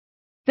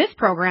This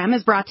program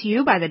is brought to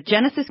you by the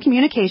Genesis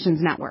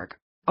Communications Network,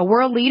 a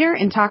world leader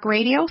in talk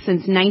radio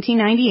since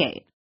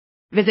 1998.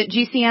 Visit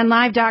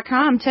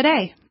GCNlive.com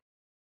today.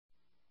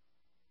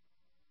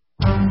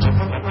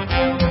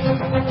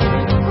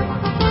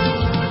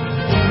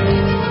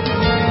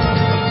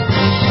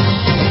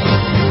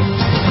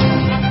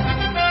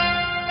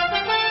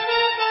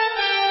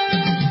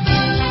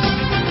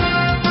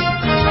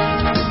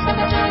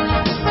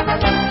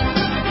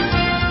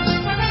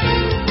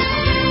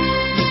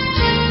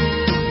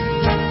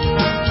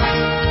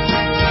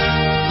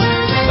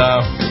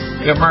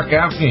 We got Mark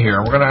Gaffney here.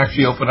 We're going to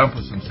actually open up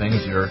with some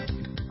things here.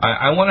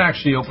 I want to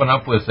actually open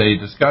up with a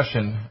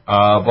discussion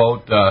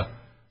about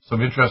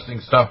some interesting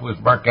stuff with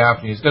Mark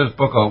Gaffney. He's got his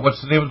book out.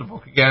 What's the name of the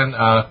book again?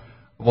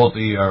 About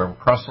the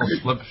crustal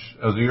slips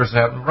of the years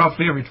that happen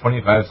roughly every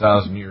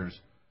 25,000 years.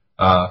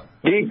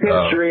 Deep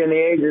History and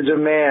the Ages of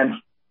Man.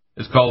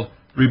 It's called,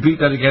 repeat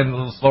that again a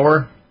little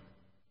slower.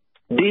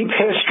 Deep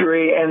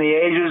History and the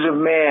Ages of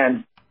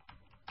Man.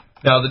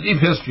 Now, the deep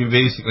history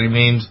basically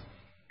means,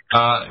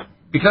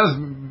 because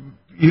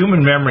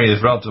human memory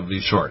is relatively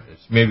short.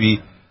 It's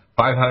maybe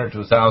 500 to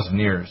 1,000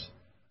 years,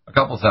 a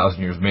couple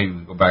thousand years, maybe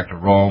we go back to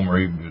Rome or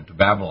even to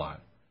Babylon.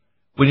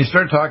 When you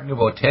start talking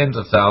about tens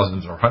of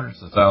thousands or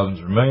hundreds of thousands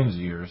or millions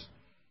of years,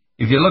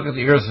 if you look at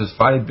the Earth as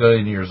 5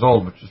 billion years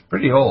old, which is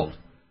pretty old,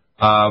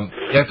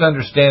 you have to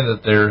understand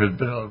that there has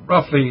been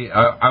roughly,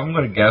 I'm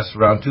going to guess,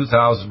 around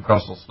 2,000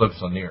 crustal slips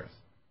on the Earth.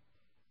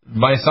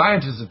 My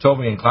scientists have told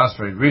me in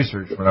classified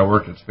research when I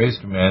worked at Space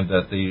Command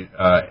that the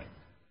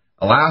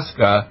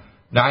Alaska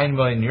 9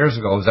 million years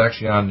ago was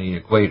actually on the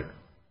equator.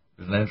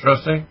 Isn't that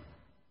interesting?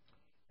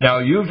 Now,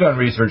 you've done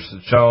research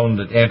that's shown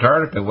that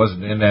Antarctica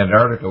wasn't in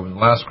Antarctica when the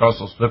last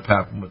crustal slip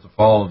happened with the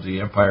fall of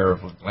the empire of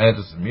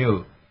Atlantis and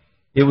Mu.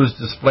 It was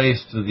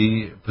displaced to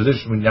the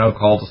position we now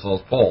call the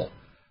South Pole.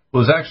 It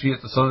was actually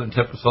at the southern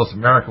tip of South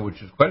America,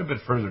 which is quite a bit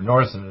further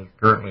north than it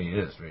currently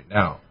is right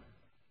now.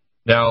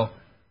 Now,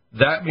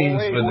 that means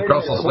when the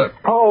crustal slip...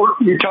 Oh,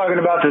 you're talking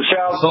about the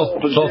South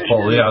Pole position. South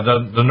Pole, yeah.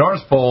 The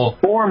North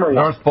Pole... Former.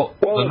 North Pole.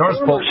 Well, the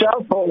North Pole.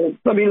 South Pole,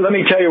 let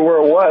me tell you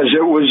where it was.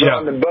 It was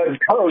on the Bud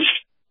Coast,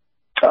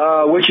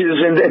 which is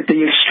at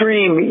the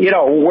extreme,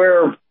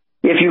 where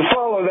if you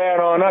follow that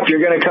on up,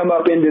 you're going to come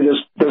up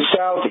into the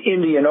South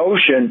Indian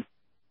Ocean,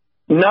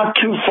 not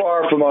too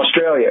far from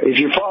Australia, if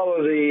you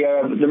follow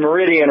the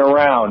meridian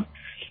around.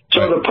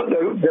 So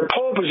the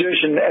pole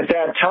position at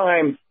that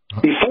time,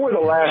 before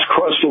the last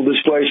crustal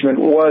displacement,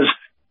 was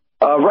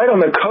right on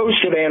the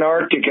coast of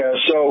Antarctica.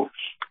 So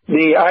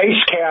the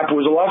ice cap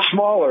was a lot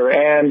smaller,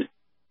 and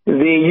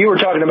you were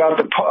talking about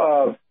the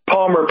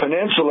Palmer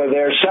Peninsula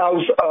there,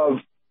 south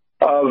of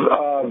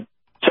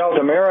South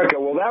America.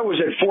 Well, that was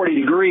at 40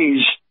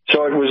 degrees,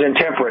 so it was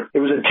temperate. It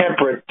was a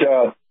temperate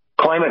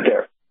climate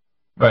there.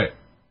 Right.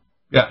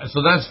 Yeah.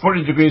 So that's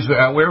 40 degrees.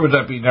 Where would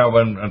that be now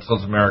in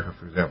South America,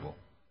 for example?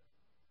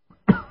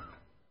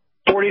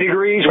 40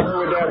 degrees, where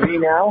would that be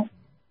now?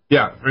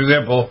 Yeah, for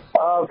example,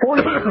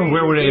 40 degrees,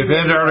 where would it, if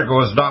Antarctica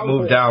was not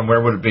moved down,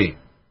 where would it be?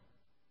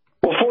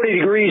 Well, 40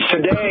 degrees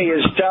today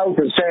is south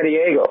of San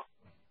Diego.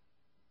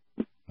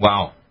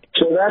 Wow.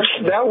 So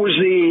that was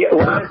the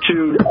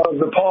latitude of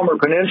the Palmer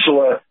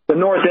Peninsula, the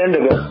north end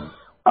of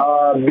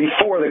it,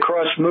 before the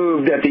crust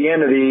moved at the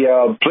end of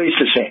the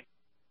Pleistocene.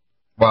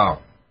 Wow.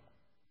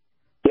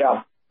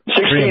 Yeah,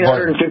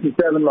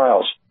 1,657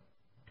 miles.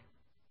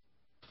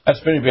 That's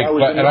pretty big.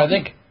 And I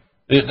think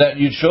that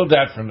you showed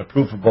that from the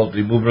proof about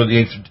the movement of the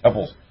ancient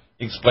temples.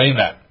 Explain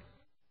that.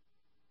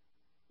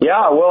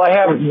 Yeah, well, I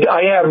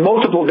have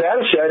multiple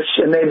data sets,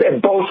 and they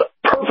both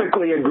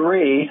perfectly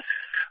agree.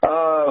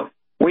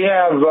 We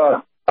have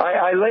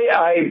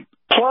I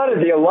plotted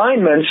the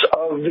alignments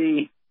of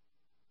the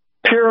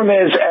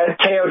pyramids at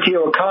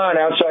Teotihuacan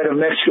outside of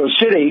Mexico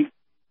City,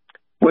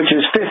 which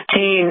is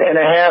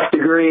 15.5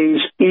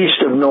 degrees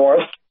east of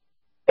north.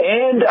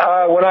 And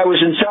when I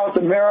was in South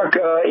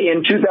America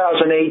in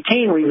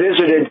 2018, we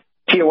visited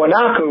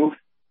Tiwanaku,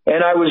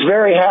 and I was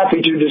very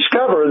happy to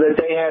discover that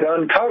they had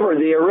uncovered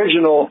the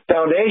original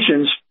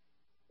foundations.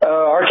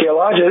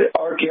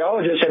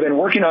 Archaeologists have been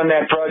working on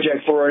that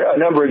project for a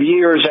number of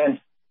years, and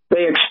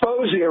they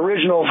exposed the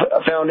original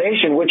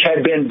foundation, which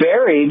had been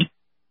buried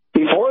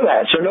before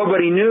that, so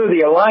nobody knew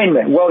the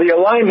alignment. Well, the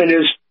alignment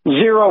is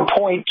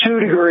 0.2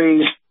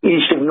 degrees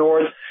east of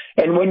north,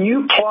 and when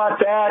you plot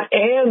that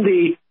and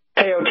the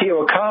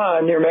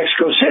Teotihuacan near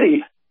Mexico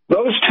City,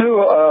 those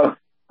two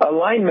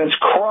alignments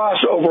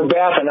cross over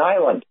Baffin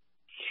Island.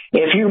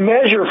 If you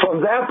measure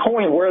from that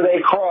point where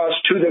they cross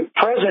to the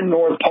present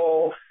North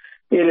Pole,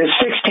 it is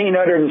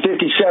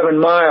 1,657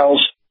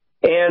 miles,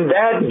 and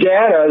that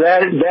data,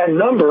 that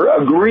number,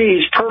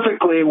 agrees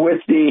perfectly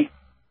with the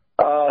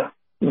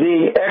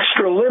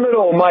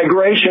extraliminal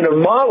migration of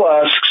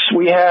mollusks.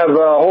 We have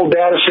a whole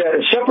data set,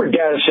 a separate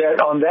data set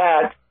on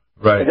that.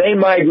 Right. They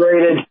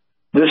migrated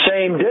the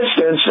same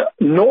distance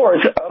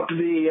north up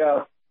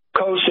the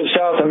coast of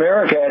South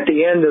America at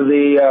the end of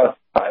the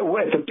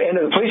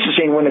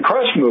Pleistocene when the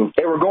crust moved.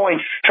 They were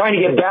trying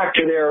to get back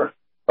to their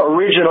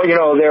original,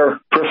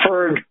 their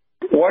preferred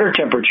water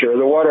temperature,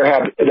 the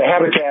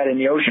habitat in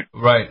the ocean.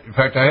 Right. In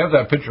fact, I have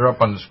that picture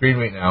up on the screen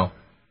right now,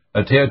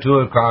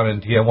 Teotihuacan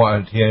and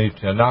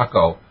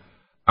Tiahuanaco,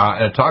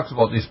 and it talks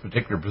about these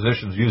particular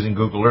positions using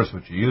Google Earth,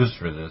 which you used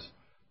for this.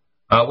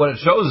 What it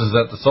shows is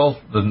that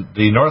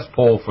the North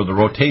Pole for the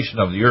rotation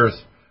of the Earth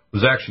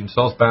was actually in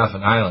South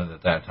Baffin Island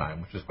at that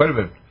time, which is quite a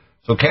bit.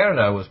 So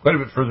Canada was quite a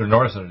bit further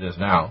north than it is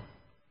now.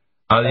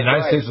 The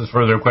United States was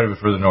quite a bit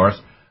further north.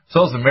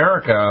 South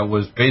America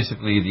was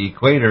basically the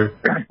equator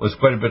was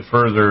quite a bit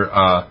further,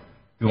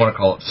 if you want to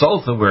call it,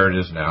 south of where it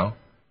is now.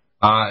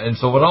 And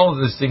so when all of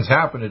these things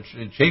happened,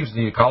 it changed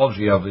the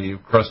ecology of the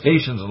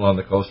crustaceans along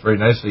the coast very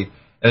nicely,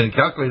 and it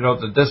calculated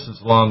out the distance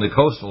along the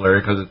coastal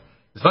area because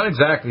it's not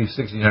exactly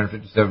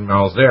 1,657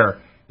 miles there.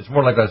 It's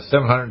more like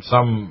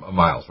 700-some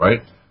miles,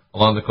 right,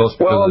 along the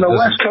coast. Well, on the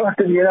west coast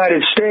of the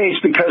United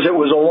States, because it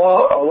was a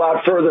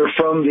lot further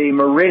from the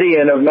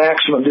meridian of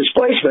maximum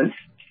displacement,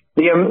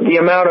 the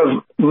amount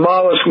of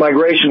mollusk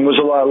migration was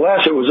a lot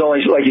less. It was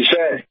only, like you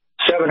said,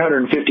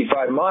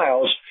 755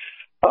 miles.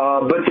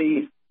 But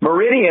the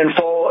meridian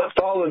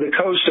followed the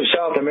coast of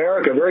South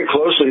America very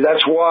closely.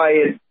 That's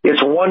why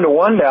it's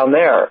 1-to-1 down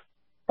there.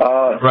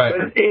 Right.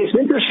 But it's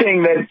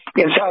interesting that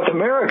in South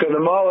America, the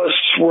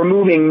mollusks were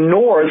moving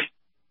north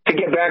to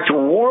get back to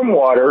warm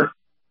water,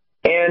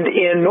 and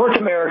in North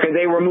America,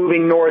 they were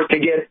moving north to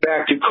get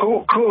back to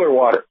cooler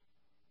water.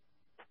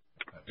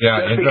 Yeah,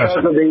 just because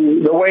of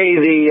the way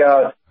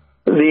the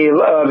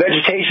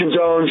vegetation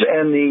zones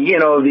and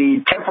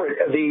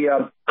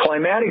the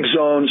climatic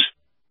zones,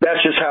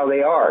 that's just how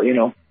they are,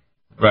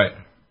 Right.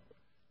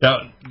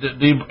 Now,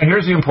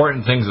 here's the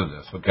important things of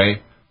this,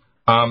 okay?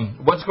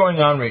 What's going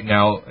on right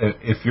now,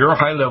 if you're a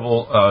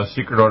high-level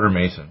secret order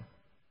Mason,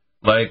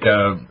 like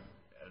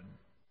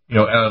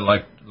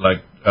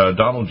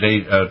Donald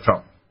J.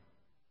 Trump,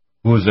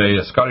 who's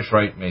a Scottish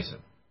Rite Mason,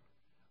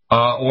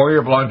 or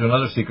you're belonging to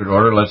another secret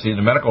order, let's say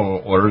the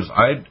medical orders,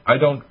 I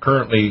don't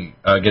currently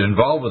get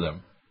involved with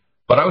them,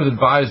 but I was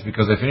advised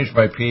because I finished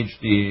my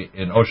PhD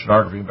in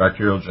oceanography and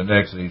bacterial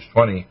genetics at age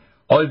 20.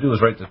 All I do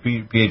was write the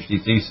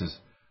PhD thesis.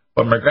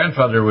 But my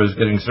grandfather was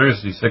getting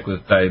seriously sick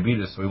with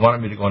diabetes, so he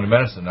wanted me to go into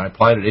medicine. I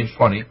applied at age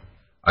 20.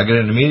 I got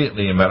in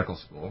immediately in medical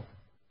school.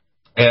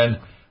 And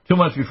 2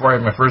 months before I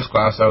had my first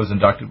class, I was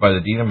inducted by the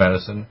Dean of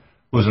Medicine,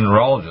 who was a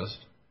neurologist,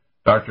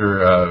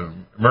 Dr.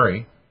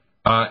 Murray,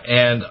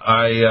 and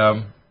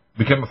I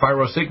became a Phi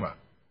Rho Sigma.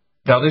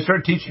 Now, they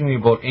started teaching me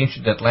about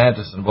ancient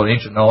Atlantis and about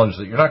ancient knowledge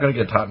that you're not going to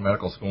get taught in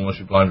medical school unless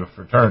you belong to a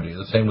fraternity.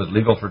 The same with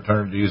legal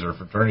fraternities or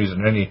fraternities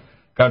in any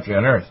country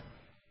on earth.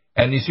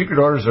 And these secret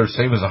orders are the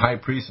same as the high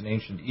priests in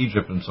ancient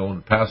Egypt and so on,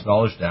 to pass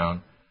knowledge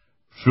down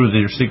through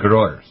their secret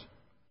orders.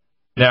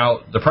 Now,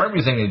 the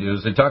primary thing they do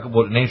is they talk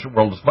about an ancient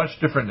world that's much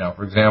different now.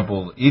 For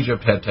example,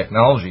 Egypt had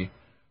technology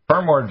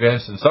far more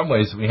advanced in some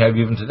ways than we have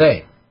even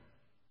today.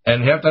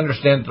 And you have to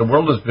understand that the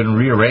world has been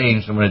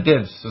rearranged, and when it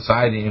did,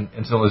 society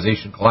and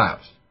civilization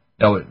collapsed.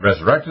 Now, it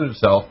resurrected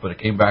itself, but it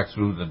came back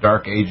through the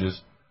dark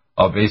ages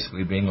of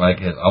basically being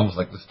almost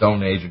like the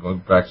Stone Age and going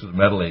back through the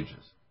Metal Ages.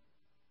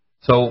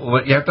 So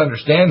what you have to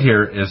understand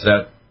here is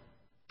that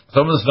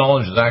some of this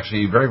knowledge is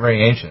actually very,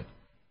 very ancient.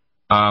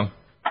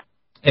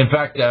 In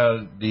fact,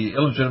 the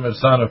illegitimate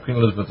son of Queen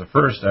Elizabeth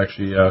I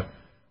actually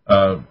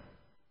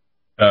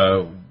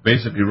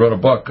basically wrote a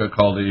book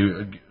called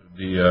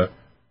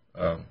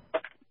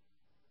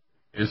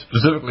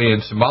specifically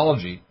in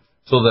Simology,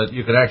 so that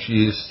you could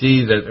actually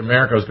see that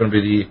America was going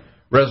to be the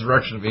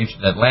resurrection of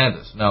ancient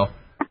Atlantis. Now,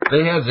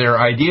 they had their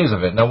ideas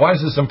of it. Now, why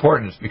is this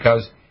important? It's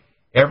because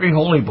every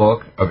holy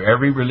book of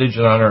every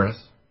religion on earth,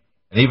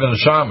 and even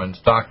the shamans,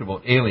 talked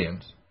about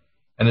aliens.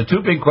 And the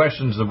two big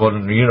questions about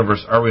in the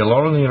universe, are we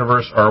alone in the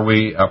universe, or are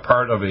we a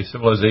part of a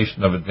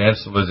civilization of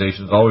advanced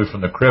civilizations, all the way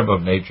from the crib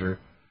of nature,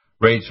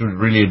 right through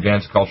really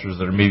advanced cultures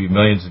that are maybe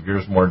millions of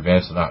years more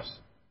advanced than us?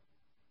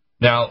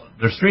 Now,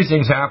 there's three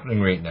things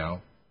happening right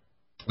now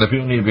that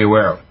people need to be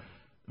aware of.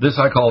 This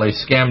I call a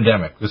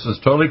scamdemic. This was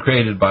totally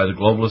created by the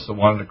globalists that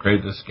wanted to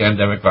create this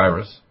scamdemic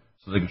virus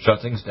so they could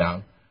shut things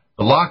down.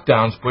 The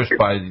lockdowns pushed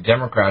by the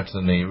Democrats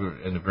and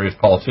the various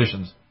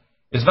politicians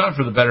is not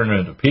for the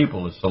betterment of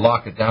people. It's to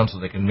lock it down so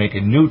they can make a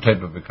new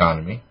type of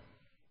economy.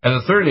 And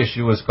the third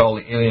issue is called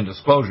the alien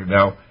disclosure.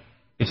 Now,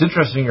 it's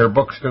interesting, your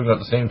book's coming out at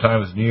the same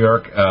time as New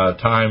York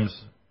Times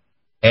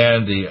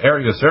and the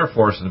U.S. Air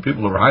Force and the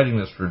people who were hiding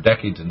this for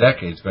decades and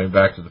decades, going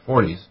back to the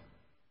 40s,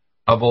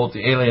 about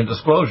the alien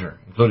disclosure,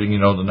 including, the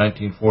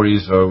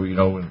 1940s,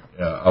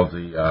 of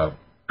the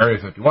Area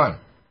 51.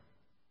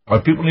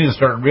 What people need to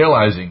start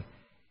realizing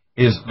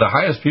is the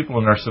highest people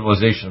in our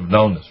civilization have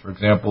known this. For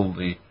example,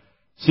 the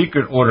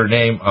secret order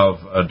name of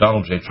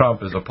Donald J.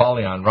 Trump is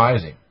Apollyon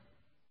Rising.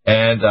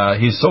 And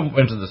he's so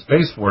into the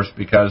Space Force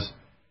because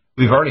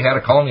we've already had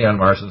a colony on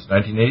Mars since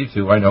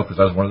 1982. I know because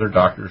I was one of their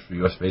doctors for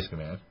U.S. Space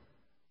Command.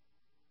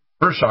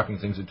 First shocking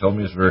things he told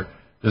me is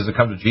there's the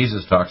Come to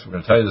Jesus talks. We're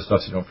going to tell you the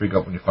stuff so you don't freak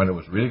out when you find out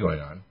what's really going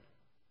on,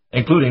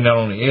 including not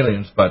only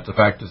aliens, but the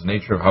fact is the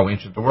nature of how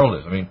ancient the world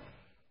is. I mean,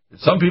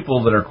 some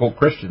people that are quote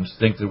Christians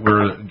think that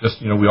we're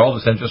just, we all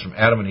descend just from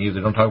Adam and Eve.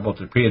 They don't talk about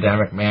the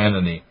pre-Adamic man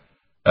and the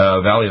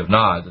Valley of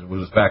Nod, that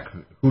was back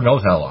who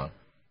knows how long.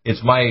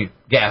 It's my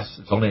guess,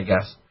 it's only a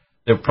guess,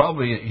 that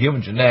probably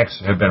human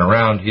genetics have been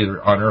around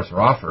either on Earth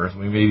or off Earth,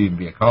 we may even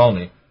be a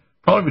colony,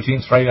 probably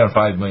between 3 and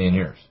 5 million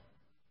years.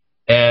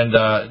 And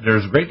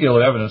there's a great deal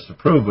of evidence to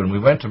prove when we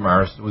went to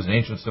Mars, there was an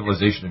ancient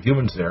civilization of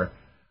humans there,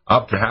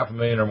 up to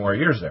 500,000 or more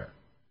years there.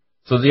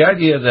 So the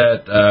idea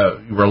that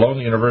we're alone in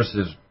the universe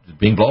is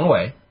being blown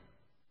away.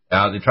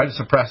 They try to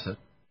suppress it.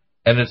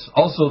 And it's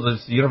also the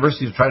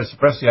universities try to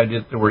suppress the idea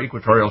that there were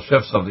equatorial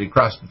shifts of the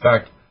crust. In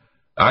fact,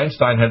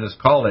 Einstein had this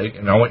colleague,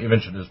 and I want you to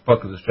mention this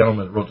book of this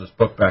gentleman that wrote this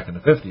book back in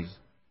the 50s,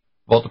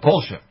 about the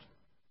pole shift.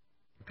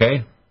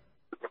 Okay?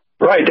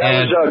 Right,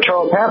 that was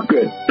Charles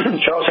Hapgood.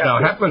 Charles Hapgood.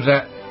 Now, Hapgood's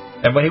that,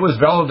 and when he was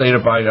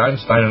validated by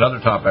Einstein and other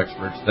top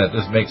experts that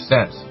this makes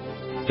sense,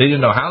 they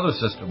didn't know how the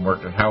system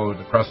worked and how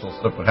the crustal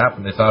slip would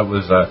happen. They thought it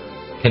was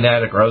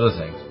kinetic or other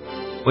things.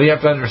 What you have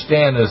to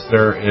understand is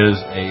there is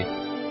a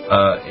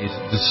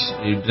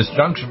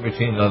disjunction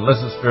between the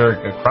lithospheric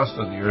crust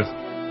of the Earth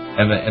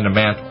and the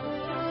mantle.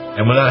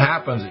 And when that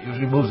happens, it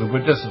usually moves a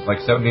good distance, like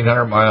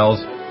 1,700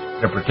 miles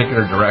in a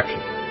particular direction.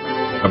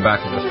 Come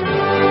back in just a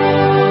minute.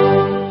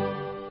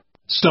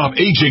 Stop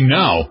aging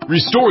now.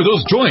 Restore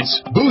those joints.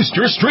 Boost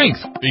your strength.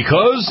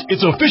 Because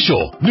it's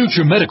official.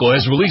 NutriMedical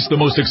has released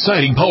the most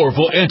exciting,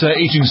 powerful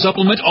anti-aging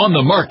supplement on the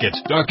market.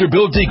 Dr.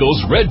 Bill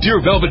Deagle's Red Deer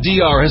Velvet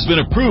DR has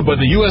been approved by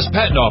the U.S.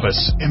 Patent Office.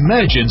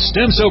 Imagine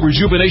stem cell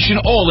rejuvenation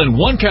all in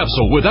one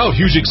capsule without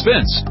huge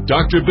expense.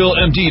 Dr. Bill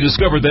MD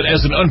discovered that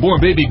as an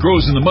unborn baby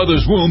grows in the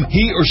mother's womb,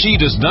 he or she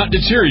does not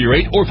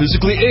deteriorate or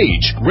physically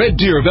age. Red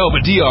Deer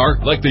Velvet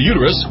DR, like the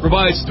uterus,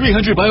 provides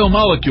 300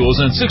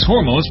 biomolecules and 6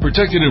 hormones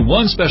protected in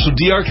one special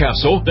DR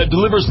capsule that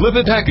delivers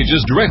lipid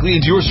packages directly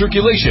into your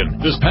circulation.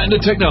 This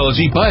patented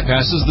technology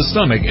bypasses the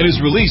stomach and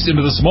is released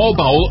into the small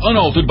bowel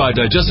unaltered by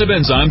digestive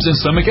enzymes and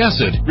stomach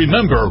acid.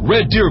 Remember,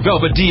 Red Deer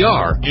Velvet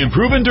DR.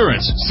 Improve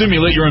endurance,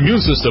 stimulate your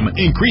immune system,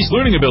 increase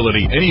learning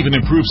ability, and even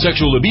improve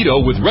sexual libido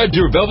with Red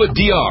Deer Velvet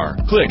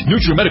DR. Click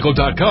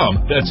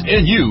NutriMedical.com, that's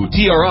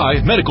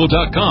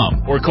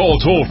NutriMedical.com, or call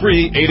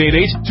toll-free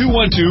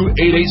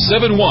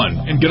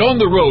 888-212-8871 and get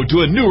on the road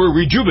to a newer,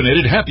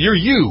 rejuvenated, happier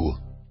you.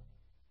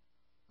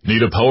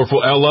 Need a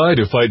powerful ally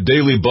to fight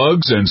daily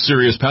bugs and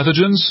serious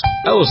pathogens?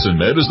 Allicin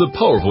Med is the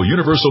powerful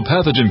universal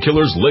pathogen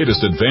killer's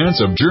latest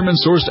advance of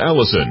German-sourced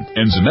allicin,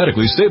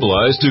 enzymatically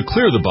stabilized to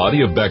clear the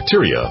body of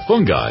bacteria,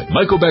 fungi,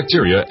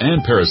 mycobacteria,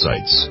 and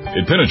parasites.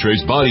 It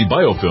penetrates body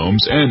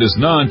biofilms and is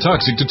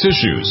non-toxic to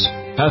tissues.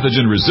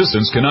 Pathogen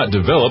resistance cannot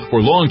develop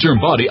for long-term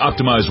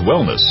body-optimized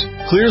wellness.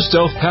 Clear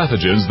stealth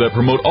pathogens that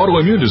promote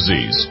autoimmune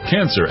disease,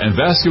 cancer, and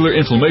vascular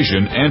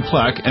inflammation and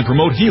plaque and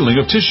promote healing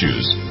of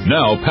tissues.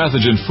 Now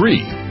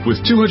pathogen-free.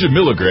 With 200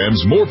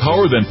 milligrams more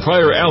power than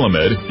prior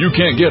Alamed, you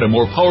can't get a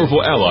more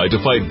powerful ally to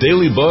fight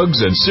daily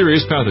bugs and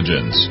serious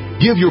pathogens.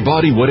 Give your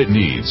body what it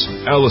needs.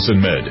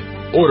 Allicin Med.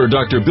 Order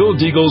Dr. Bill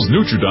Deagle's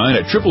Nutridyne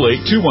at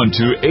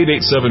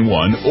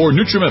 888-212-8871 or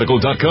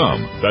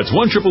NutriMedical.com. That's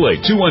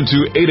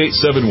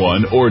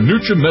 1-888-212-8871 or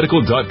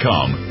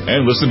NutriMedical.com.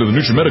 And listen to the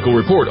NutriMedical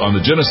Report on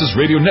the Genesis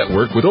Radio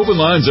Network with open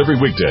lines every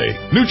weekday.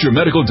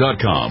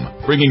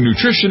 NutriMedical.com, bringing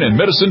nutrition and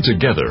medicine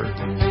together.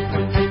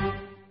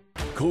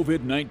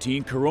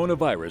 COVID-19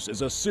 coronavirus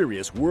is a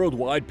serious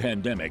worldwide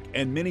pandemic,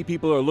 and many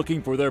people are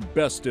looking for their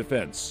best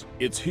defense.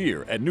 It's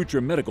here at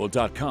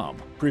NutriMedical.com.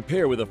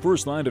 Prepare with a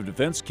first line of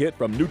defense kit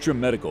from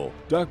NutriMedical.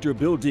 Dr.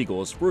 Bill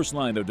Deagle's first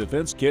line of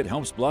defense kit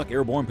helps block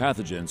airborne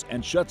pathogens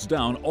and shuts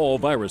down all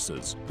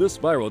viruses. This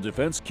viral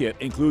defense kit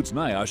includes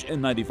NIOSH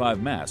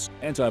N95 masks,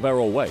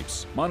 antiviral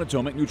wipes,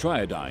 monotomic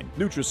Nutriodine,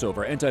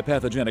 Nutrisilver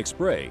antipathogenic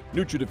spray,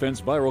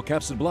 NutriDefense viral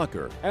capsid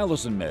blocker,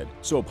 Allicin Med,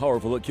 so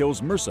powerful it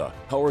kills MRSA,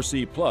 Power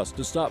C Plus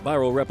to stop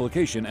viral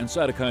replication and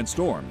cytokine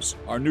storms.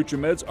 Our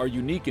NutriMeds are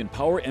unique in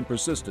power and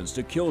persistence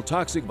to kill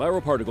toxic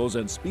viral particles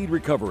and speed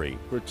recovery.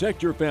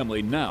 Protect your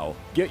family now.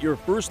 Get your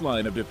first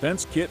line of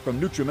defense kit from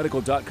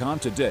NutriMedical.com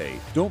today.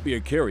 Don't be a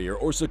carrier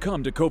or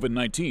succumb to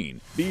COVID-19.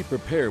 Be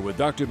prepared with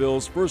Dr.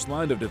 Bill's first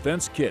line of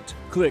defense kit.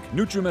 Click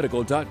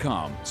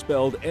NutriMedical.com,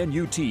 spelled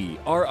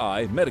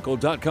N-U-T-R-I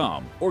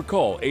Medical.com, or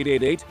call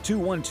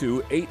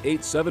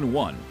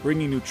 888-212-8871,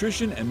 bringing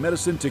nutrition and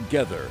medicine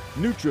together.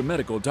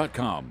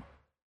 NutriMedical.com.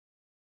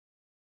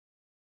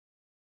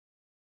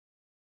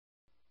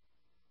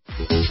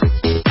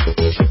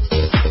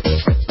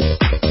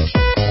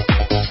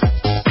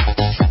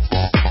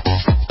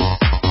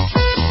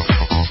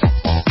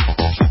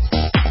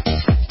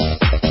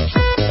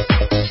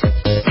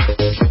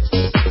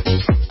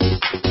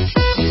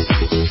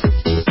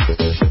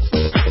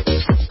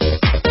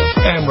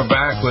 And we're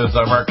back with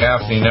Mark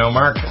Gaffney. Now,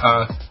 Mark,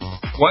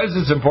 why is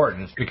this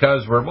important? It's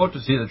because we're about to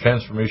see the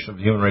transformation of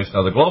the human race.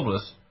 Now, the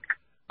globalists,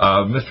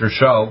 Mr.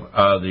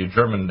 Shaw, the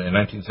German, in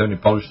 1970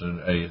 published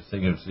a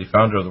thing. He was the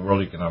founder of the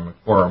World Economic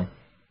Forum.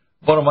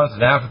 About a month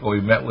and a half ago, we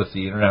met with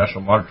the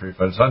International Monetary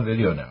Fund. It's on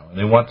video now, and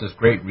they want this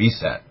great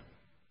reset.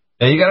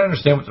 Now, you got to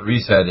understand what the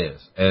reset is,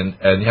 and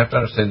you have to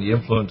understand the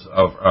influence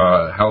of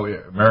how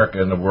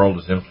America and the world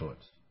is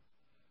influenced.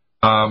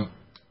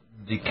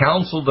 the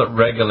council that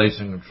regulates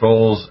and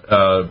controls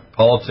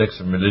politics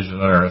and religion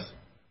on Earth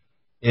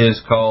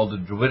is called the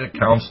Druidic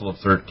Council of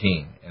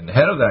 13. And the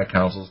head of that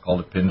council is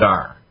called a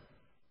Pindar.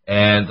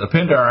 And the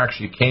Pindar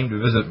actually came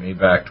to visit me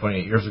back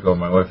 28 years ago.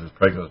 My wife was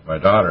pregnant with my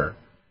daughter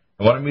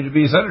and wanted me to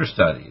be his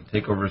understudy and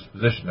take over his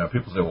position. Now,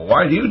 people say, well,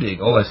 why do you,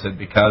 Deagle? I said,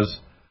 because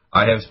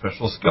I have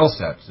special skill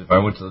sets. If I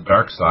went to the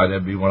dark side,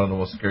 I'd be one of the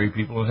most scary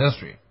people in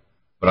history.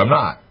 But I'm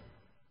not.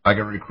 I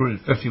got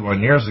recruited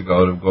 51 years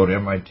ago to go to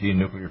MIT in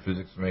nuclear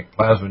physics to make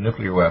plasma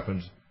nuclear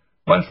weapons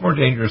much more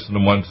dangerous than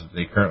the ones that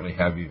they currently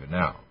have even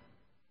now.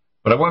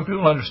 But I want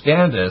people to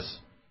understand this.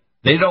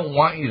 They don't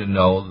want you to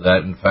know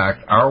that, in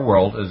fact, our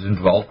world is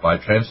enveloped by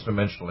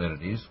transdimensional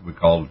entities. We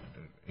call,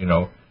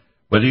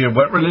 whether you're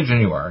what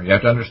religion you are, you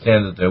have to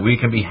understand that we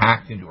can be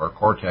hacked into our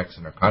cortex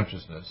and our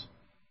consciousness.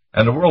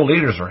 And the world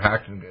leaders are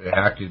hacked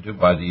into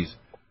by these,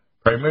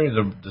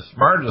 primarily the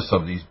smartest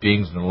of these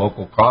beings in the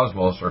local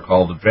cosmos are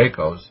called the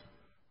Dracos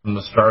from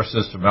the star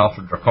system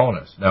Alpha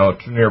Draconis. Now,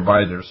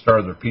 nearby their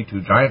star, their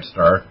P2 giant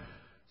star,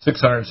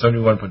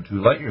 671.2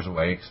 light years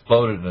away,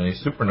 exploded in a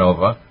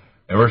supernova,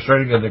 and we're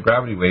starting to get the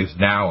gravity waves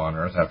now on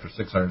Earth after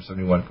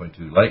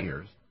 671.2 light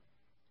years.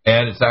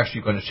 And it's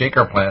actually going to shake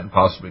our planet and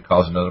possibly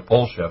cause another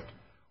pole shift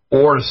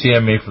or a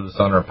CMA for the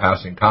sun or a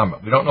passing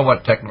comet. We don't know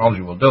what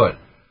technology will do it,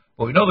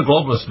 but we know the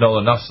globalists know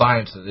enough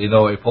science that they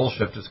know a pole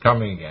shift is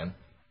coming again.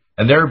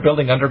 And they're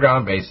building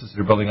underground bases.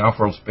 They're building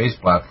off-world space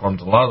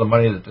platforms. A lot of the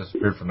money that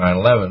disappeared from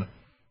 9/11,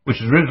 which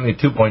was originally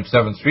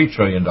 $2.73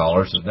 trillion,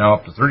 is now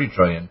up to $30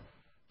 trillion,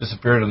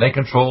 disappeared. And they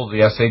control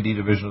the SAD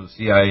division of the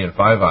CIA and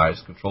Five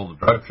Eyes, control the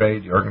drug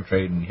trade, the organ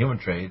trade, and the human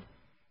trade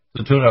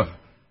to the tune of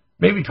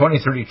maybe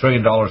 $20-30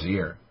 trillion a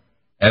year.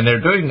 And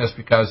they're doing this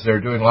because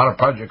they're doing a lot of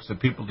projects that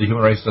the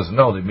human race doesn't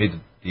know. They made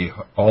the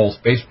whole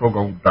space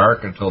program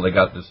dark until they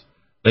got this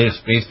latest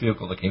space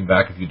vehicle that came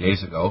back a few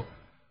days ago.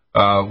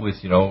 With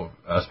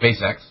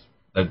SpaceX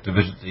that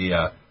divisions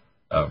the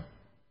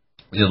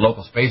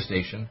local space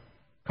station.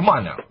 Come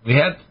on now, we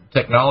had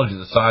technology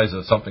the size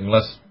of something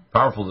less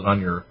powerful than on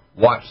your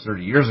watch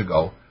 30 years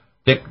ago.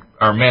 Take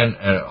our men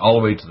all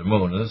the way to the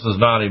moon. And this is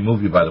not a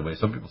movie, by the way.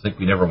 Some people think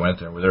we never went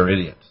there. Well, they're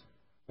idiots,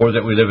 or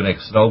that we live in a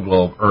snow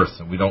globe Earth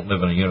and we don't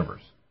live in a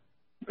universe.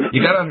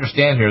 You got to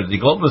understand here, the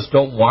globalists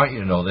don't want you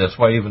to know this. That's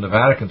why even the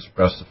Vatican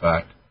suppressed the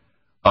fact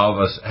of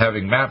us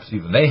having maps.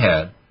 Even they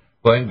had.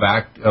 Going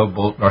back to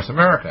both North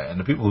America. And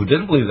the people who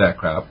didn't believe that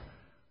crap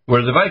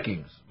were the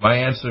Vikings. My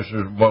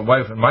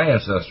wife and my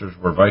ancestors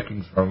were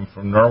Vikings from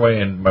Norway,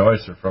 and my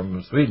wife's are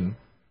from Sweden,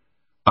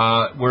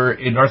 were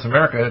in North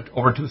America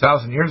over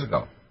 2,000 years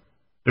ago.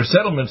 There's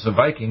settlements of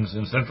Vikings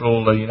in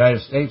central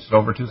United States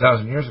over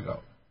 2,000 years ago.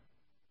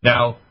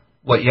 Now,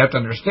 what you have to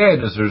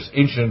understand is there's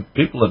ancient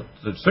people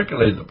that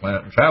circulated the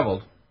planet and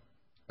traveled.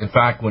 In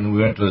fact, when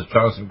we went to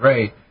Jonathan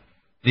Gray,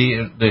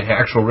 the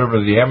actual river,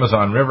 the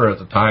Amazon River at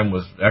the time,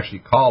 was actually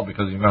called,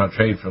 because of the amount of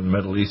trade from the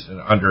Middle East and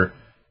under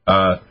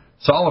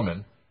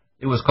Solomon,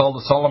 it was called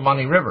the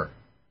Solomoni River.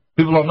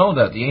 People don't know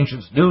that. The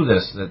ancients knew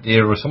this, that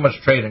there was so much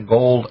trade in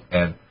gold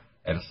and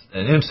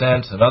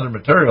incense and other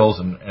materials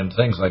and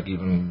things like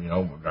even,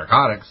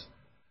 narcotics,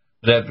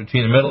 that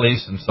between the Middle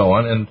East and so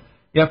on. And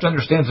you have to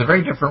understand it's a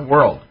very different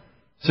world.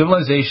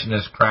 Civilization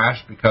has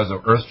crashed because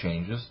of Earth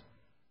changes,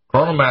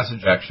 coronal mass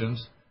ejections.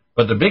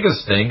 But the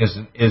biggest thing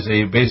is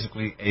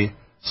basically a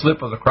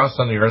slip of the crust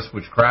on the Earth,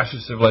 which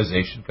crashes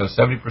civilization, because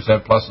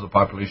 70% plus of the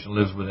population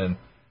lives within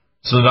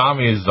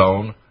tsunami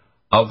zone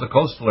of the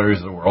coastal areas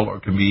of the world,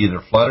 or can be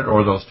either flooded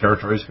or those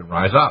territories can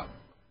rise up.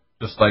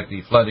 Just like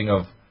the flooding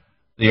of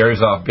the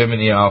areas off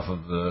Bimini, off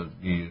of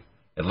the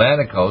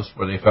Atlantic coast,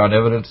 where they found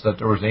evidence that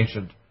there was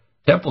ancient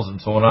temples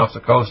and so on off the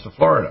coast of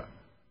Florida.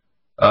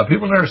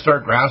 People never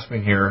start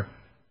grasping here.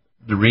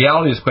 The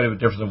reality is quite a bit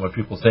different than what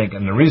people think.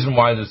 And the reason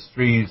why these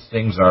three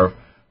things are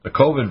the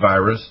COVID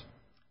virus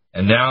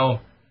and now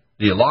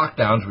the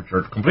lockdowns, which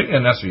are completely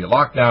unnecessary. You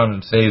lock down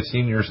and save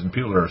seniors and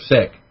people who are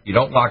sick. You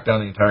don't lock down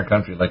the entire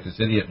country like this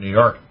idiot in New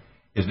York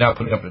is now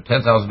putting up a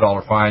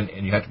 $10,000 fine,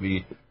 and you have to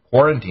be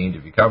quarantined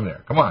if you come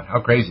there. Come on, how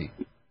crazy.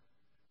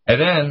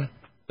 And then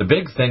the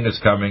big thing that's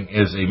coming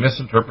is a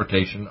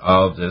misinterpretation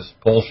of this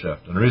pole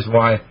shift. And the reason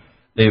why,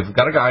 they've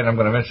got a guy, and I'm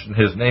going to mention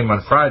his name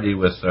on Friday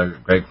with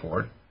Greg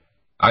Ford.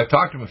 I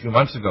talked to him a few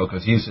months ago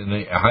because he's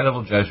a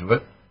high-level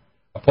Jesuit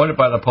appointed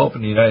by the Pope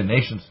in the United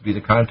Nations to be the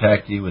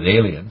contactee with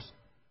aliens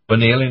when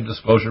the alien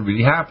disclosure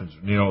really happens.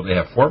 They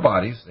have 4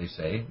 bodies, they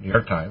say, New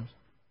York Times,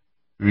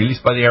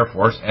 released by the Air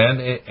Force, and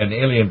an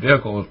alien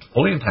vehicle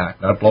fully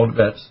intact, not blown to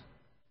bits.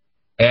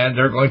 And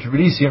they're going to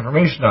release the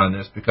information on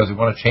this because they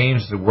want to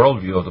change the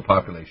worldview of the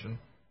population.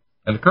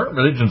 And the current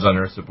religions on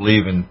earth that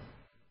believe in,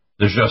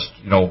 there's just,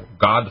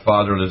 God the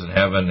Father lives in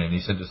heaven and he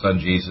sent his son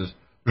Jesus.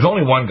 There's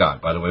only one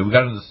God, by the way. We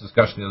got into this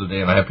discussion the other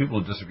day, and I have people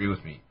who disagree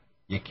with me.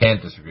 You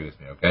can't disagree with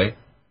me, okay?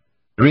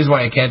 The reason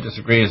why you can't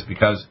disagree is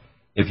because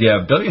if you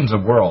have billions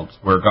of worlds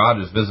where God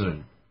is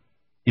visited,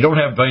 you don't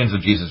have billions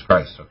of Jesus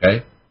Christ,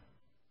 okay?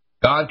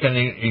 God can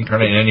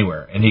incarnate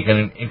anywhere, and he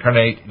can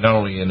incarnate not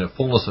only in the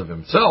fullness of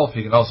himself,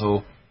 he can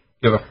also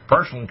give a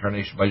partial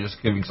incarnation by just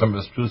giving some of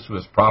his truths to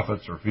his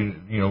prophets or,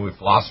 with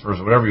philosophers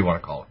or whatever you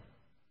want to call it.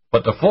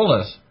 But the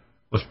fullness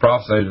was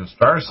prophesied in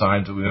star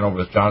signs that we went over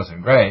with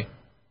Jonathan Gray.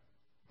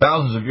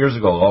 Thousands of years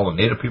ago, all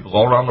the native peoples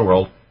all around the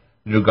world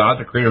knew God,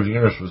 the creator of the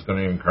universe, was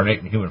going to incarnate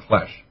in human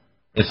flesh.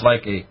 It's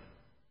like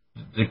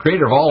the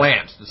creator of all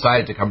ants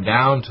decided to come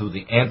down to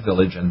the ant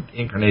village and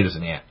incarnate as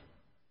an ant.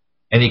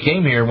 And he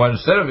came here when,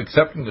 instead of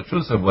accepting the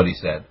truth of what he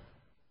said,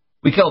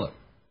 we killed him.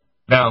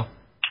 Now,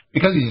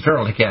 because he's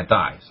eternal, he can't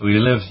die. So he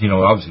lives,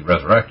 obviously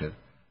resurrected.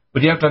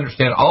 But you have to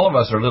understand, all of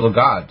us are little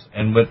gods.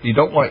 And what you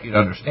don't want you to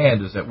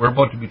understand is that we're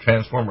about to be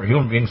transformed where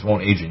human beings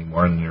won't age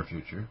anymore in the near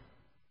future.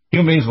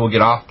 Human beings will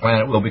get off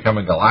planet, will become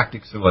a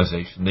galactic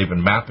civilization. They've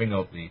been mapping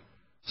out the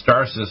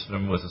star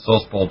system with the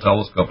South Pole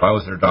telescope. I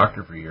was their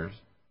doctor for years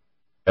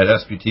at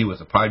SPT with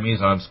the Pi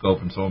Meson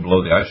scope and so on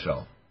below the ice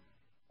shelf.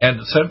 And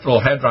the Central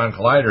Hadron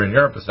Collider in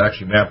Europe has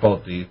actually mapped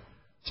out the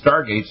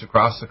stargates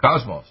across the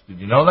cosmos. Did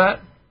you know that?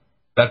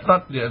 That's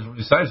not,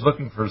 besides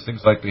looking for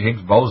things like the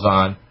Higgs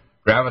boson,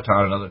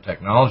 graviton, and other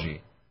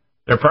technology,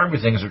 their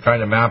primary things are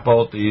trying to map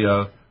out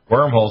the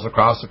wormholes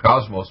across the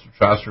cosmos to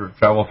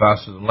travel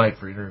faster than light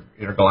for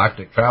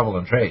intergalactic travel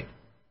and trade.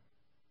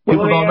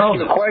 People don't know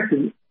this.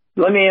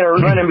 Let me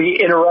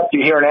interrupt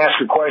you here and ask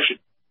a question.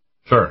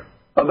 Sure.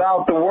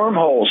 About the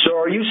wormhole. So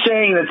are you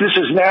saying that this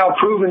is now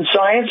proven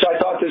science? I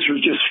thought this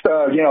was just,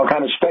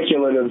 kind of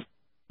speculative.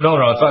 No,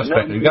 it's not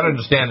speculative. You've got to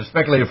understand, it's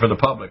speculative for the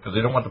public because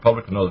they don't want the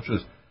public to know the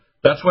truth.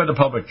 That's why the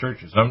public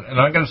churches, and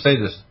I'm going to say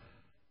this,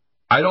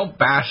 I don't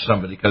bash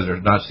somebody because they're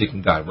not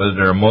seeking God, whether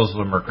they're a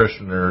Muslim or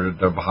Christian or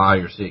they're Baha'i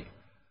or Sikh.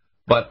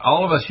 But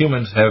all of us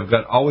humans have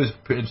got always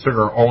inserted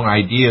our own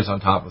ideas on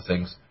top of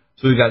things.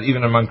 So we've got,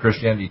 even among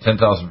Christianity,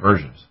 10,000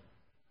 versions.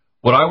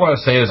 What I want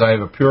to say is I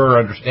have a pure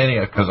understanding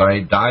of it because I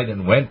died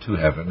and went to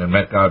heaven and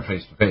met God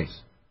face to face.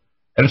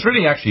 And it's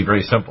really actually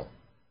very simple.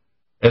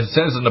 As it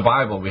says in the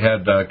Bible, we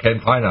had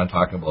Ken Klein on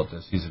talking about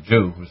this. He's a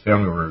Jew whose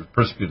family were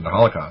persecuted in the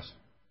Holocaust.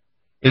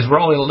 Is we're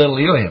all little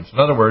Elims. In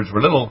other words,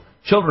 we're little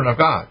children of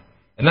God.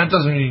 And that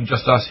doesn't mean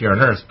just us here on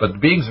Earth, but the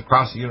beings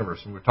across the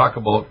universe. And we're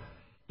talking about,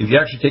 if you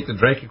actually take the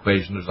Drake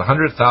equation, there's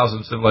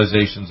 100,000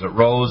 civilizations that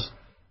rose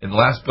in the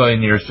last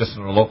billion years just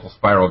in a local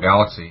spiral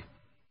galaxy.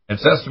 And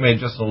it's estimated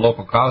just in the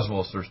local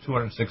cosmos, there's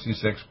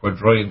 266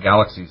 quadrillion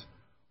galaxies.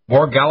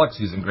 More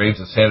galaxies than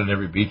grains of sand on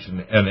every beach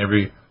and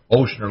every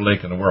ocean or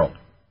lake in the world.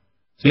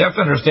 So you have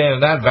to understand,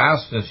 in that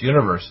vastness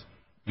universe,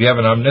 if you have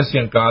an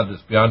omniscient God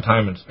that's beyond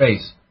time and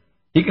space,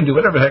 he can do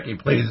whatever the heck he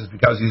pleases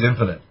because he's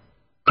infinite.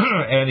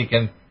 And he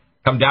can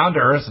come down to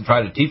Earth and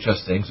try to teach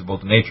us things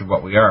about the nature of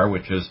what we are,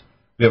 which is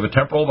we have a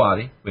temporal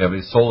body, we have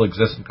a soul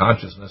existent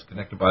consciousness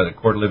connected by the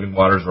cord of living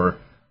waters or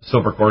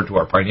silver cord to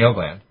our pineal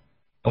gland,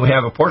 and we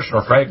have a portion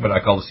or fragment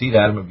I call the seed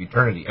atom of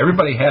eternity.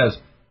 Everybody has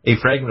a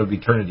fragment of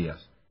eternity, yes.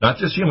 Not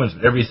just humans,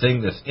 but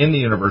everything that's in the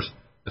universe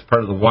is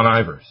part of the one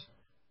Iverse.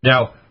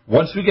 Now,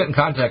 once we get in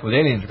contact with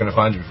aliens, we're going to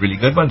find there's really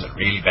good ones and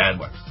really bad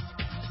ones.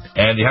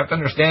 And you have to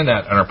understand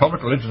that, and our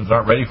public religions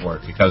aren't ready for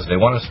it because they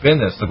want to spin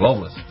this, the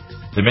globalists.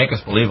 They make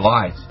us believe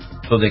lies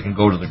so they can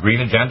go to the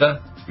green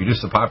agenda,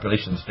 reduce the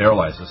population, and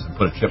sterilize us and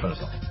put a chip in us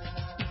all.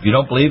 If you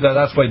don't believe that,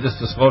 that's why this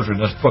disclosure in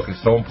this book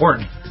is so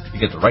important. You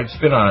get the right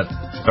spin on it.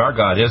 Our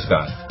God is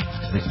God,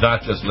 and He's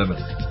not just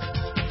limited.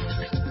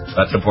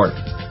 That's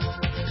important. That's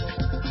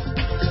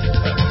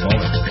the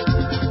moment.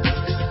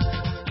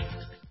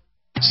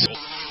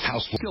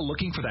 Still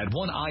looking for that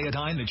one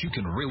iodine that you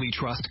can really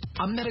trust?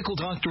 A medical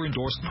doctor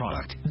endorsed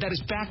product that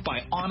is backed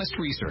by honest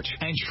research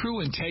and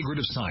true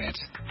integrative science?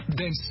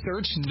 Then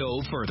search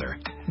no further.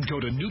 Go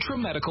to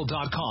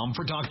NutriMedical.com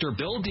for Dr.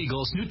 Bill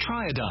Deagle's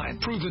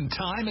Nutriodine, proven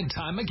time and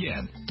time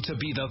again to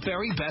be the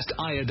very best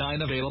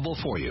iodine available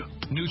for you.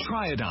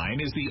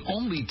 Nutriodine is the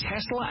only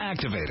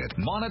Tesla-activated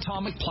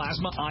monatomic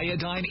plasma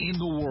iodine in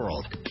the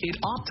world. It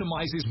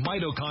optimizes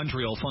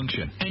mitochondrial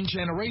function and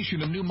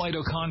generation of new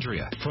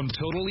mitochondria, from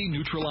totally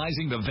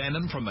neutralizing the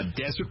venom from a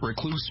desert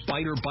recluse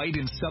spider bite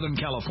in Southern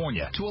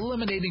California to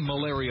eliminating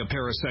malaria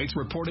parasites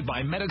reported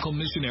by medical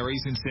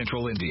missionaries in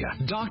Central India.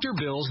 Dr.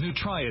 Bill's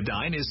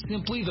Nutriodine is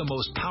simply the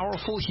most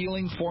powerful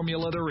healing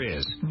formula there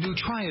is.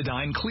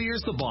 Nutriodine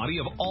clears the body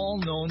of all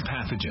known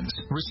pathogens,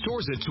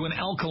 restores it to an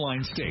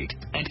alkaline state,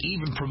 and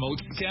even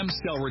promotes stem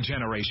cell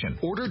regeneration.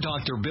 Order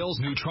Dr. Bill's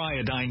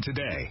Nutriodine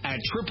today at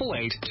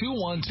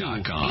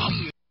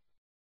 888-212-COM.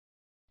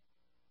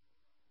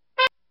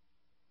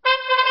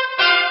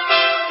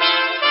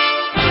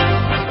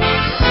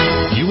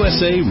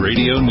 USA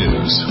Radio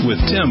News with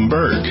Tim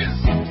Berg.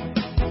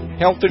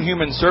 Health and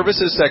Human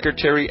Services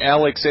Secretary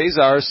Alex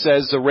Azar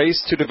says the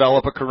race to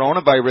develop a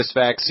coronavirus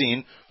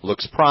vaccine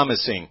looks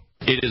promising.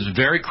 It is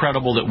very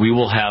credible that we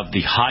will have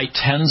the high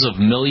tens of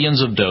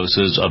millions of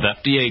doses of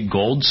FDA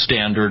gold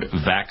standard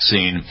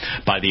vaccine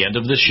by the end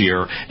of this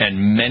year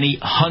and many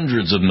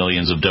hundreds of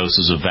millions of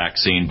doses of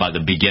vaccine by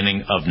the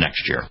beginning of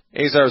next year.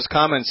 Azar's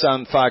comments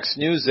on Fox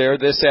News there.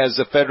 This as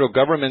the federal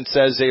government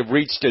says they've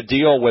reached a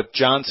deal with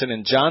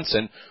Johnson &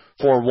 Johnson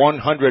for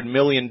 100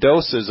 million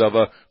doses of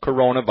a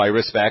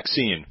coronavirus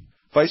vaccine.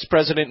 Vice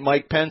President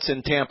Mike Pence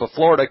in Tampa,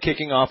 Florida,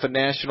 kicking off a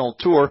national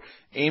tour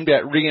aimed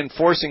at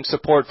reinforcing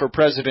support for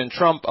President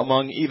Trump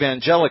among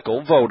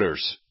evangelical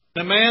voters.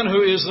 A man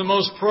who is the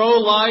most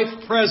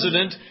pro-life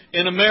president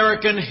in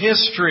American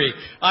history.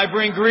 I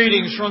bring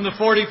greetings from the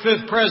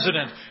 45th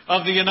President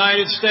of the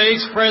United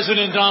States,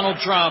 President Donald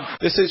Trump.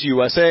 This is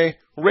USA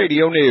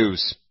Radio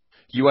News.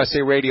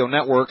 USA Radio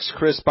Network's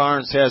Chris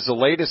Barnes has the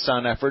latest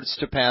on efforts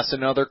to pass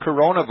another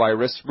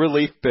coronavirus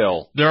relief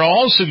bill. They're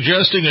all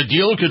suggesting a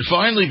deal could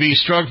finally be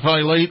struck by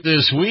late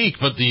this week,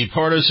 but the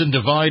partisan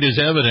divide is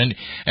evident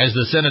as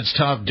the Senate's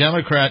top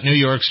Democrat, New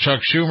York's Chuck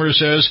Schumer,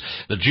 says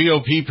the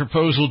GOP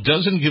proposal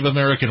doesn't give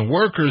American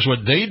workers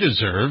what they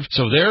deserve,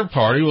 so their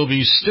party will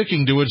be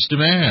sticking to its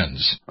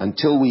demands.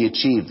 Until we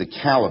achieve the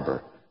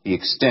caliber, the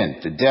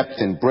extent, the depth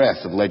and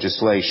breadth of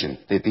legislation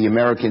that the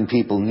American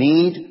people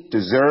need,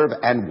 deserve,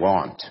 and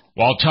want.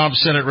 While top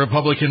Senate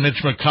Republican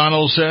Mitch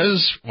McConnell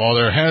says, while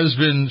there has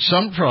been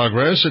some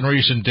progress in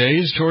recent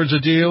days towards a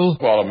deal,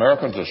 while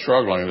Americans are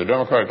struggling, the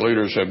Democratic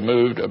leaders have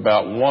moved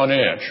about 1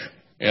 inch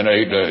in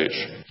 8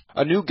 days.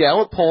 A new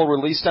Gallup poll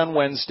released on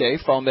Wednesday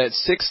found that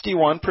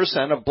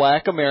 61% of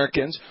black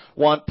Americans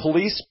want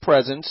police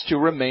presence to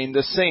remain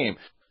the same.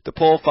 The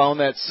poll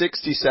found that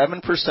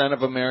 67%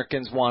 of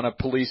Americans want a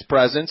police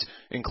presence,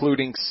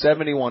 including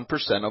 71%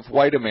 of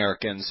white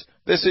Americans.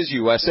 This is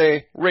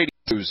USA Radio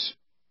News.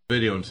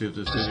 Video and see if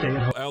this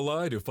video.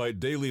 Ally to fight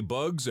daily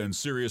bugs and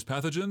serious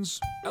pathogens?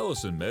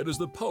 Allicin Med is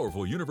the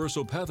powerful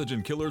universal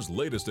pathogen killer's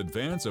latest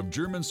advance of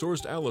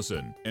German-sourced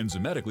allicin,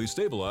 enzymatically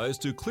stabilized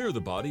to clear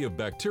the body of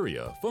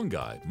bacteria,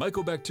 fungi,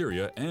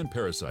 mycobacteria, and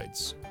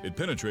parasites. It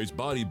penetrates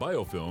body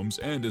biofilms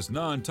and is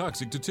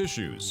non-toxic to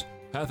tissues.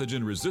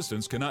 Pathogen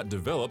resistance cannot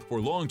develop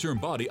for long-term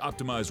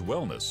body-optimized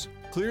wellness.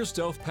 Clear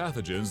stealth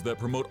pathogens that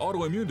promote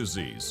autoimmune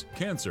disease,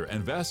 cancer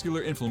and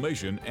vascular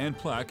inflammation and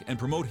plaque and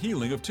promote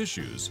healing of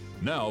tissues.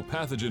 Now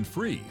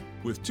pathogen-free.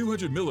 With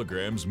 200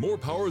 milligrams more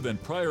power than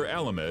prior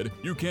Alamed,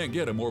 you can't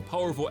get a more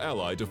powerful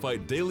ally to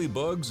fight daily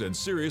bugs and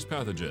serious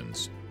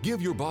pathogens.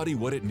 Give your body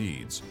what it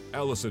needs.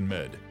 Allicin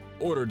Med.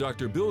 Order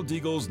Dr. Bill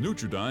Deagle's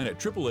Nutridyne at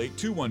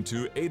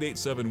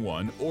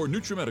 888-212-8871 or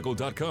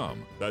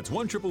NutriMedical.com. That's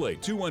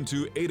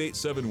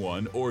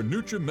 1-888-212-8871 or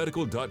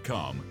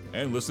NutriMedical.com.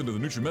 And listen to the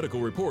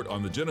NutriMedical Report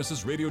on the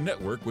Genesis Radio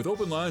Network with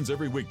open lines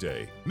every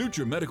weekday.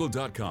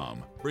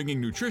 NutriMedical.com,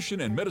 bringing nutrition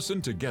and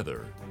medicine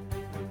together.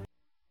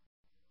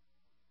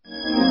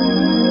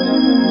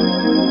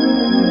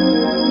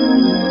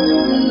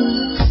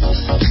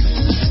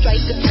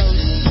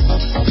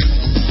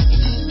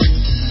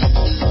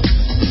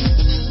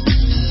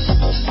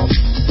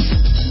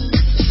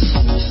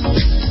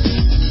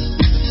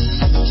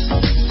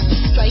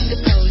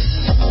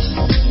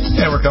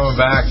 Coming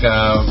back,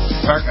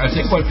 Mark, I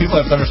think what people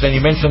have to understand,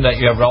 you mentioned that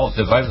you have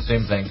relatives. I have the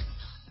same thing.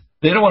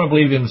 They don't want to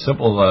believe in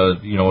simple,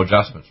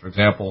 adjustments. For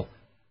example,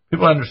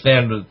 people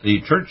understand that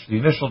the church, the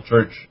initial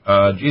church,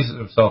 Jesus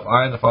himself,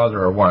 I and the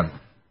Father are one.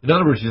 In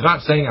other words, he's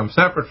not saying I'm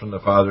separate from the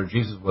Father.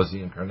 Jesus was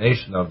the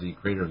incarnation of the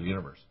creator of the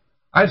universe.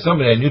 I had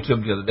somebody I knew to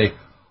him the other day,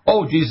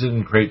 oh, Jesus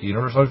didn't create the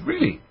universe. I was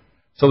really?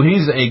 So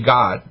he's a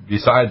God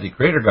beside the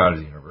creator God of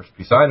the universe,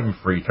 beside him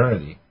for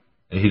eternity,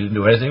 and he didn't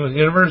do anything with the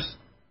universe?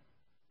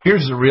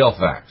 Here's the real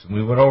facts, and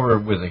we went over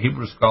with a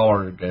Hebrew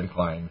scholar, Dan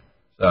Klein,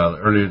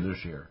 earlier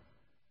this year.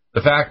 The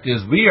fact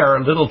is, we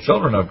are little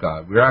children of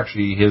God. We're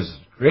actually his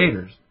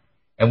creators,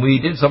 and we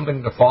did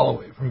something to fall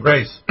away from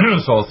grace.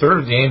 So a third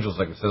of the angels,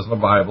 like it says in the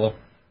Bible,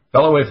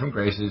 fell away from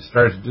grace. They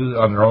started to do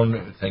on their own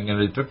thing,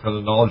 and they took from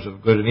the knowledge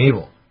of good and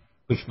evil,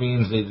 which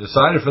means they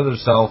decided for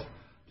themselves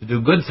to do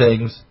good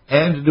things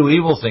and to do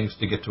evil things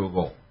to get to a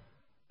goal.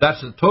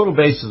 That's the total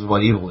basis of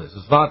what evil is.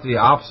 It's not the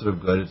opposite of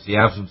good, it's the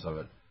absence of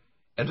it.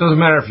 It doesn't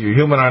matter if you're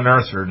human on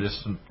Earth or a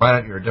distant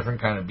planet, you're a different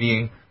kind of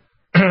being.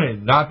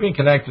 Not being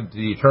connected to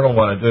the Eternal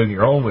One and doing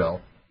your own will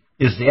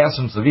is the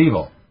essence of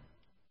evil.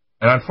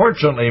 And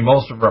unfortunately,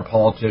 most of our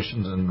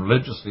politicians and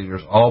religious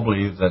leaders all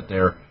believe that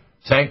they're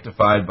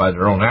sanctified by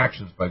their own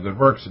actions, by good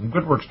works, and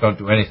good works don't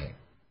do anything.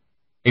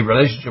 A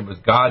relationship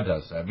with God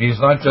does that. I mean,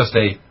 it's not just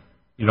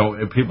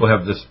people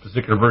have this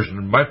particular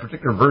version. My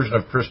particular version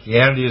of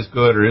Christianity is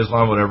good, or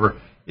Islam, whatever.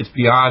 It's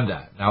beyond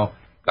that. Now,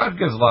 God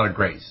gives a lot of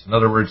grace. In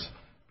other words,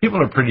 people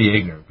are pretty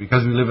ignorant.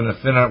 Because we live in a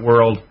finite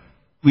world,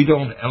 we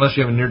don't, unless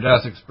you have a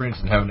near-death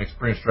experience and have an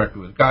experience directly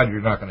with God,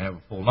 you're not going to have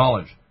a full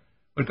knowledge.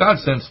 But God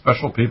sends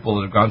special people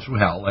that have gone through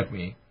hell, like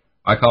me.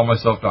 I call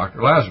myself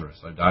Dr. Lazarus.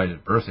 I died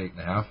at birth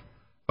 8.5.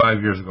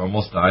 5 years ago,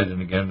 almost died,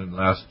 and again in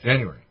last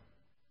January.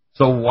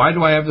 So why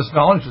do I have this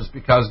knowledge? It's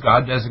because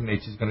God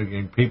designates he's going to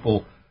bring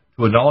people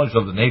to a knowledge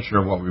of the nature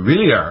of what we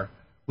really are,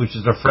 which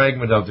is a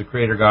fragment of the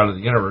creator God of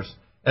the universe.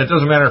 And it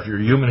doesn't matter if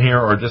you're a human here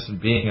or a distant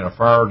being in a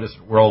far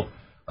distant world,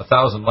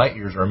 1,000 light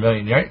years or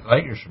 1,000,000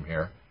 light years from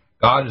here.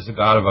 God is the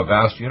God of a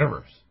vast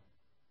universe.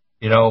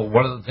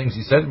 One of the things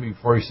he said to me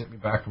before he sent me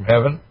back from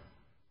heaven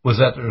was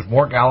that there's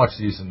more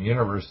galaxies in the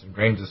universe than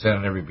grains of sand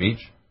on every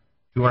beach,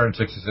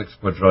 266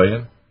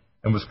 quadrillion,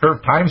 and was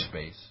curved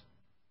time-space.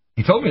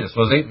 He told me this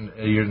was 8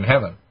 years in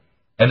heaven.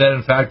 And that,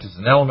 in fact, it's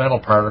an elemental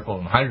particle,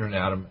 and a hydrogen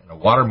atom, and a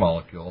water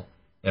molecule,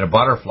 in a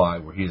butterfly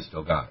where he is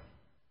still God.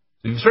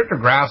 So if you start to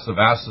grasp the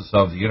vastness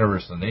of the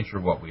universe and the nature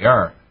of what we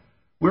are,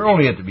 we're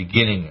only at the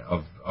beginning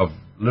of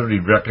literally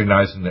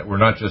recognizing that we're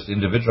not just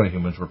individual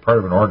humans, we're part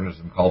of an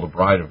organism called the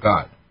bride of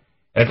God.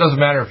 And it doesn't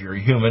matter if you're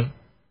a human.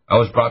 I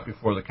was brought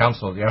before the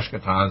Council of the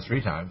Ashkatans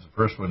 3 times, the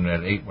first one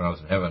at 8 when I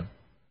was in heaven.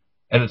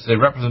 And it's a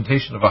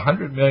representation of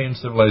 100 million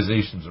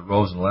civilizations that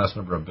rose in the last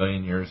number of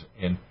billion years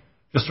in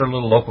just our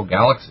little local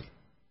galaxy.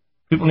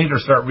 People need to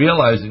start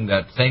realizing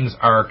that things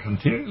are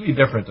continually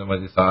different than what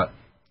they thought,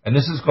 and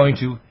this is going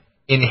to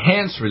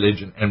enhance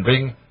religion and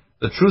bring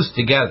the truths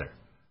together.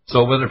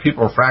 So whether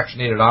people are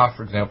fractionated off,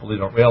 for example, they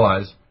don't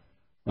realize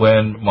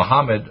when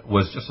Muhammad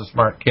was just a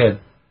smart kid,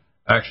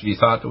 actually he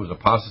thought there was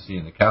apostasy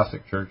in the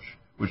Catholic Church,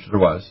 which there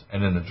was,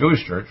 and in the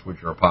Jewish Church,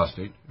 which are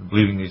apostate,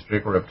 believing these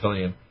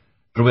Draco-Reptilian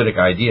Druidic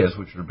ideas,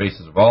 which are the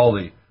basis of all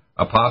the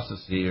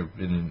apostasy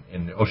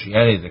in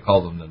Oceania. They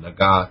call them the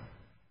Naga.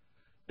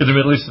 In the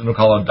Middle East, they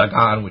call them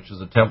Dagon, which is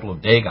the temple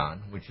of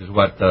Dagon, which is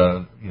what,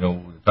 we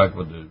talk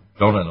about the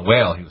Jonah and the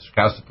whale. He was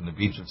cast up on the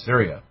beach of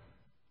Syria.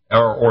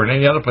 Or in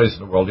any other place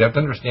in the world. You have to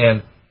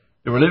understand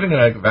that we're living in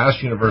a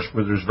vast universe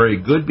where there's very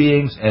good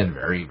beings and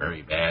very,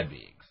 very bad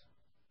beings.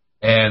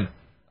 And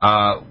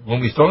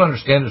when we still don't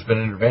understand there's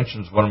been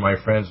interventions, one of my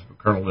friends,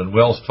 Colonel Lynn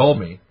Wills, told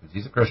me, because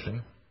he's a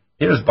Christian,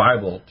 his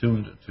Bible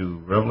tuned to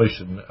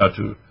Revelation,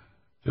 to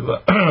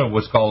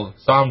what's called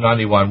Psalm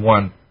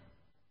 91:1.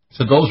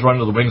 So those who are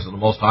under the wings of the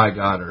Most High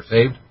God are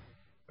saved.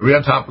 Right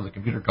on top of the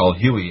computer called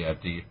Huey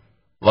at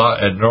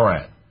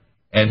NORAD.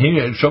 And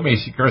he showed me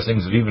secure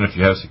things that even if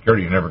you have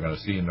security, you're never going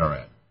to see in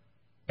NORAD.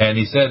 And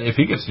he said if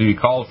he gets to be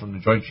called from the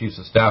Joint Chiefs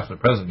of Staff to the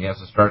President, he has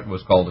to start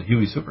what's called the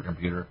Huey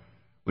supercomputer,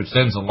 which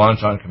sends a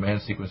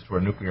launch-on-command sequence to our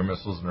nuclear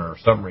missiles and our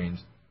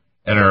submarines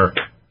and our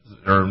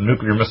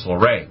nuclear missile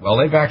array. Well,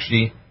 they've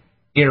actually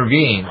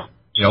intervened,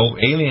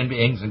 alien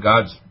beings and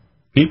God's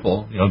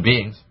people,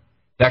 beings,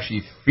 to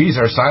actually freeze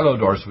our silo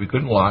doors so we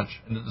couldn't launch,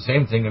 and did the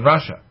same thing in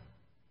Russia.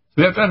 So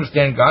we have to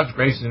understand God's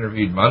grace has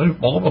intervened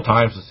multiple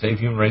times to save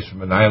human race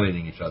from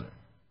annihilating each other.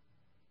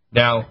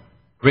 Now,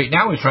 right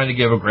now he's trying to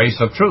give a grace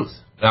of truth.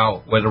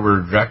 Now, whether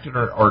we're rejected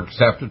or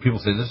accepted, people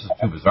say this is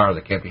too bizarre,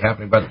 that can't be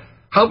happening. But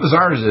how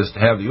bizarre is this to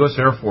have the U.S.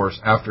 Air Force,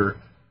 after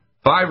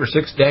 5 or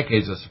 6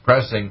 decades of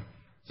suppressing,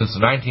 since the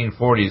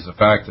 1940s, the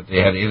fact that they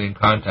had alien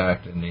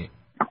contact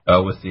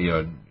with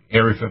the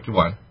Area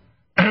 51,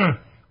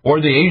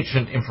 or the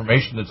ancient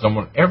information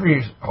that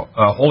every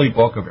holy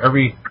book of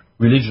every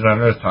religion on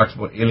earth talks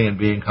about alien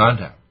being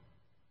contact.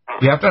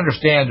 You have to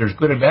understand there's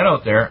good and bad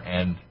out there,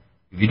 and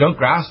if you don't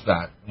grasp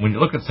that, when you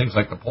look at things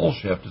like the pole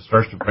shift, it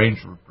starts to change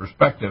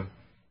perspective.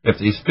 If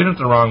they spin it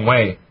the wrong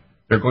way,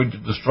 they're going to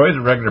destroy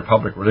the regular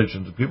public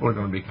religions, and people are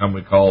going to become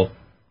what we call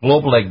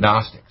global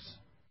agnostics.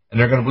 And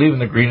they're going to believe in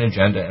the green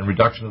agenda and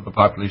reduction of the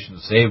population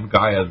to save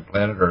Gaia, the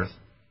planet Earth,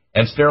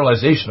 and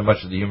sterilization of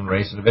much of the human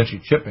race, and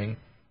eventually chipping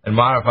and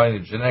modifying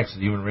the genetics of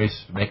the human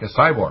race to make us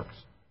cyborgs.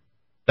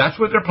 That's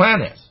what their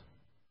plan is.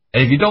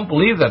 And if you don't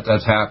believe that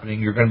that's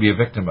happening, you're going to be a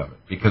victim of it,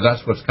 because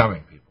that's what's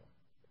coming, people.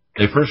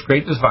 They first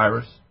create this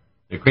virus,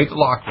 they create the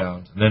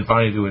lockdowns, and then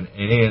finally do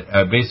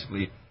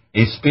basically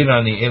a spin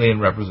on the alien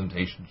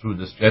representation through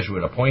this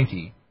Jesuit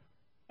appointee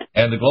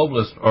and the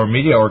globalist or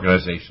media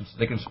organizations, so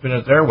they can spin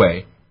it their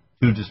way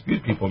to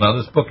dispute people. Now,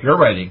 this book you're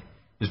writing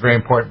is very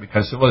important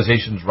because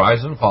civilizations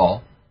rise and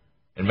fall,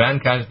 and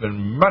mankind has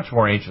been much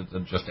more ancient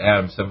than just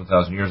Adam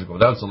 7,000 years ago.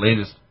 That was the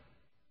latest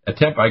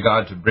attempt by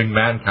God to bring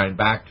mankind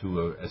back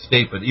to a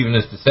state, but even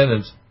his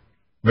descendants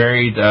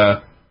married,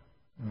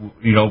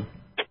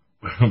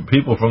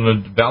 people from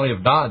the Valley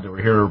of Nod that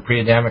were here,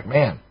 pre-Adamic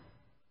man.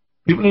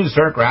 People need to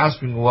start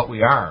grasping what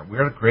we are.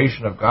 We're the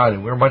creation of God,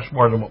 and we're much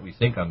more than what we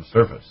think on the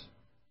surface.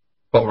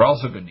 But we're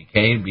also going to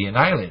decay and be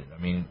annihilated.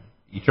 I mean,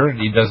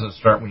 eternity doesn't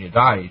start when you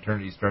die.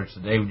 Eternity starts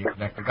the day when you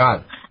connect to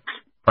God.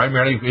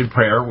 Primarily in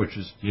prayer, which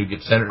is you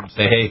get centered and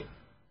say, hey,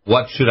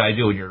 what should I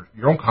do? And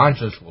your own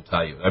conscience will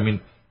tell you. I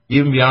mean,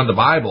 even beyond the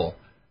Bible,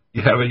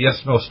 you have a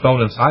yes-no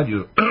stone inside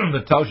you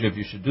that tells you if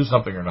you should do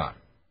something or not.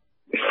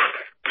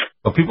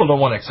 But people don't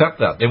want to accept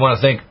that. They want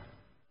to think,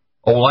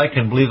 oh, well, I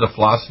can believe the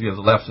philosophy of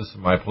the leftists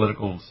in my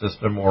political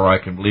system, or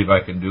I can believe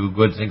I can do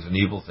good things and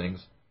evil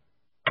things.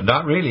 But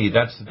not really.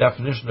 That's the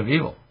definition of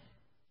evil.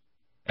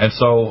 And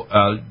so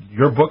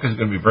your book is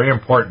going to be very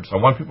important. So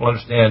I want people to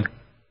understand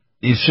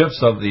these shifts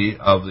of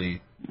the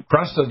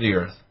crust of the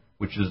earth,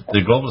 which is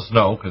the globalists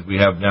know, because we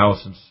have now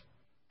since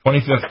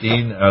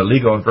 2015,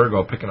 LIGO and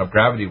Virgo picking up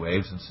gravity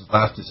waves, and since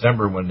last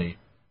December when the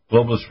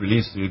globalists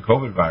released the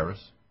COVID virus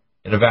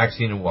in a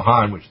vaccine in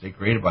Wuhan, which they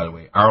created, by the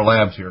way, our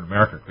labs here in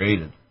America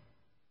created,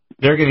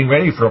 they're getting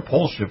ready for a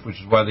pole shift, which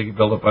is why they can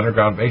build up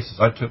underground bases.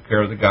 I took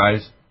care of the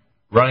guys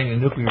running the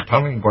nuclear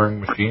tunneling boring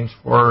machines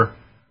for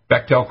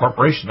Bechtel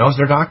Corporation. I was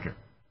their doctor.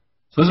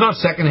 So there's not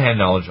secondhand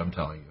knowledge I'm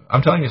telling you.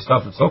 I'm telling you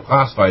stuff that's so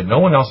classified, no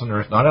one else on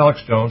earth, not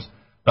Alex Jones,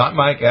 not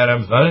Mike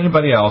Adams, not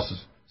anybody else,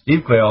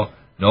 Steve Quayle,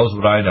 knows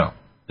what I know.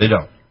 They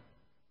don't.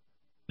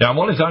 Now, I'm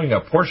only telling you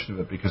a portion of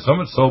it because some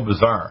of it's so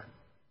bizarre,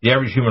 the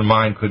average human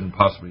mind couldn't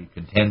possibly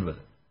contend with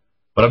it.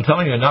 But I'm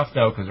telling you enough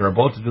now because they're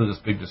about to do this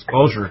big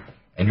disclosure,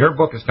 And your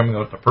book is coming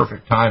out at the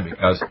perfect time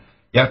because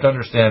you have to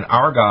understand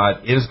our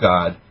God is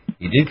God.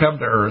 He did come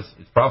to earth.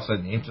 It's prophesied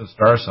in the ancient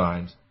star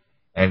signs.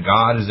 And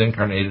God is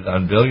incarnated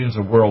on billions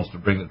of worlds to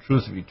bring the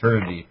truth of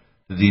eternity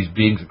to these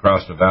beings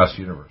across the vast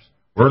universe.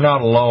 We're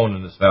not alone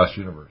in this vast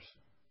universe.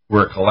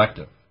 We're a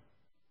collective.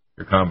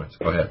 Your comments.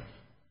 Go ahead.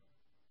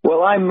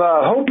 Well, I'm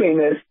hoping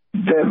that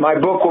my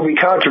book will be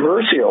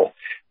controversial.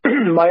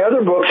 My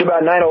other books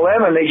about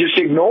 9/11, they just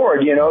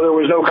ignored. There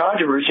was no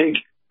controversy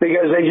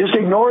because they just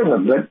ignored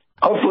them. But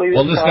hopefully,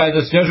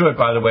 this Jesuit,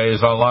 by the way,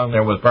 is along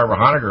there with Barbara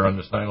Honegger on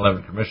this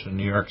 9/11 commission in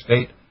New York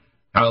State,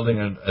 holding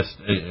an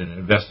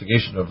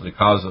investigation of the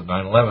cause of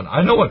 9/11.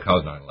 I know what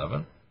caused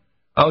 9/11.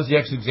 I was the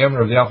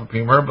ex-examiner of the Alpha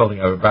Premier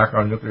building. I have a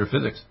background in nuclear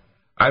physics.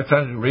 I've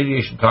tried to do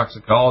radiation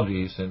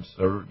toxicology since,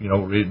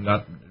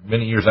 not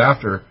many years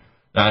after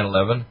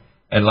 9/11,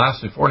 and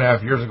lastly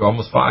 4.5 years ago,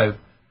 almost 5,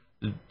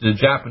 the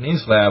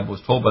Japanese lab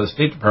was told by the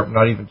State Department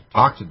not even to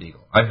talk to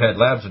Deagle. I've had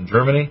labs in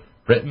Germany,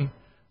 Britain,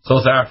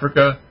 South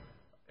Africa,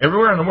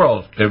 everywhere in the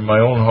world. My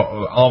own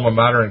alma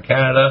mater in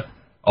Canada,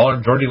 all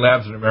majority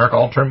labs in America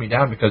all turned me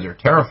down because they're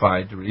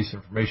terrified to release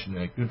information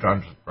in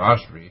neutron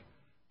spectroscopy,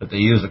 that they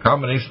use a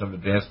combination of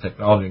advanced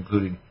technology,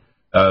 including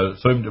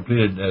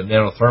sodium-depleted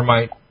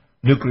nanothermite,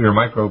 nuclear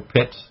micro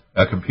pits,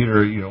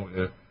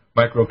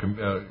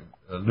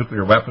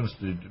 nuclear weapons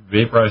to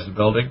vaporize the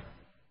building,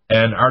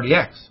 and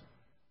RDX.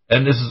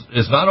 And this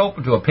is not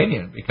open to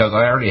opinion because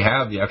I already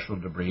have the actual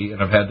debris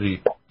and I've had the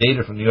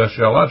data from the U.S.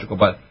 Geological,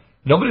 but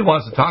nobody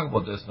wants to talk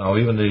about this now.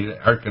 Even the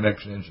Art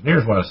Connection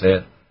engineers want to say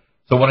it.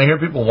 So when I hear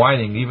people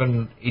whining,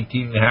 even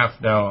 18 and a half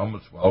now,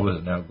 almost, well, what is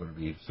it now going to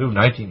be soon,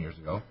 19 years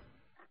ago,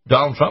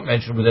 Donald Trump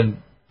mentioned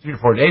within 3 or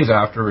 4 days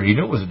after he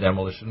knew it was a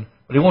demolition,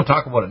 but he won't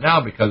talk about it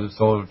now because it's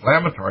so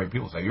inflammatory.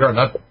 People say, you're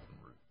not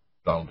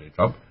Donald J.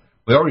 Trump.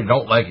 We already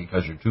don't like it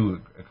because you're too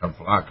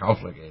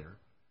confligator.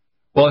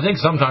 Well, I think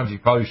sometimes he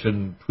probably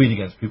shouldn't tweet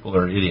against people that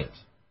are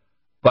idiots.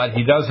 But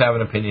he does have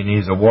an opinion.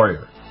 He's a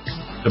warrior.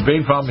 The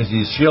big problem is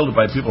he's shielded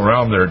by people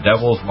around him that are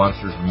devils,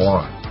 monsters, and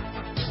morons.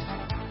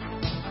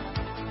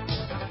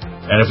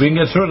 And if we can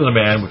get through to the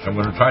man, which I'm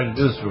going to try to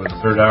do through in the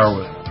third hour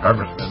with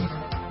Congressman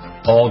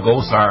Paul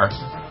Gosar,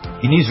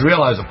 he needs to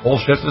realize a pole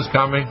shift is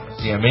coming, a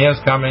CMA is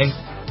coming,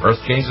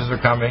 earth changes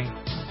are coming,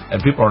 and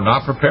people are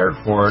not prepared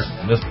for it,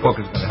 and this book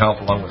is going to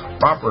help along with a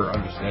proper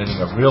understanding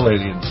of real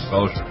alien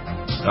disclosure,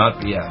 not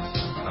BS.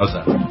 How's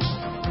that?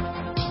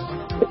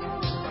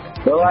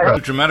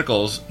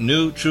 NutriMedical's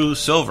new True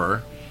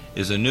Silver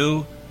is a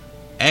new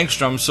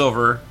angstrom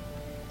silver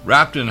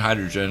wrapped in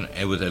hydrogen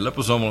and with a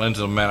liposomal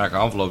enzymatic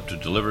envelope to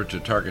deliver to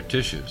target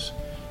tissues.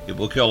 It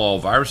will kill all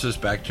viruses,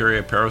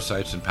 bacteria,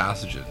 parasites, and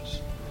pathogens.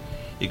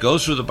 It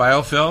goes through the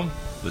biofilm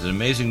with an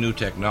amazing new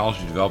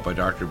technology developed by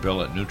Dr.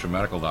 Bill at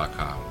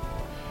NutriMedical.com.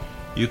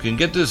 You can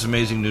get this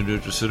amazing new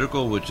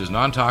nutraceutical, which is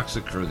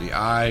non-toxic for the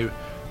eye,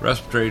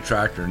 respiratory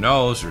tract, or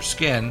nose, or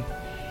skin,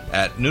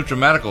 at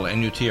NutriMedical,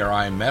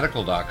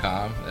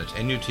 NutriMedical.com. That's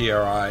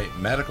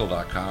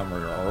NutriMedical.com,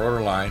 or our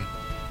order line,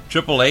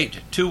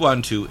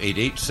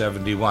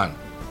 888-212-8871.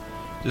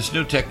 This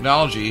new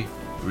technology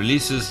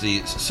releases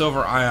the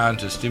silver ion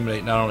to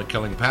stimulate not only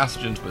killing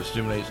pathogens, but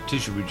stimulates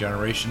tissue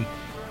regeneration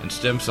and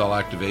stem cell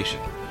activation.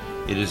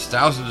 It is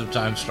thousands of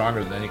times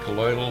stronger than any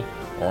colloidal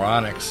or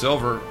onyx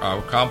silver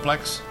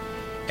complex,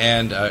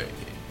 and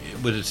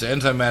with its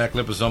enzymatic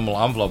liposomal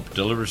envelope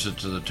delivers it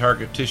to the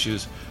target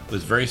tissues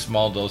with very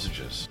small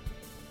dosages.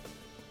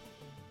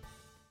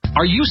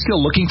 Are you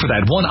still looking for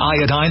that one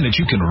iodine that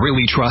you can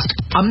really trust?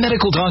 A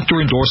medical doctor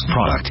endorsed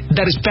product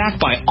that is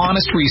backed by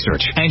honest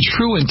research and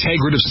true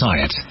integrative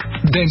science?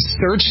 Then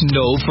search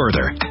no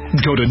further.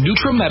 Go to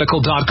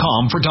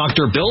NutriMedical.com for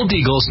Dr. Bill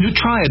Deagle's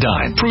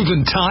Nutriodine,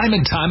 proven time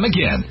and time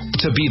again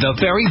to be the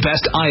very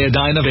best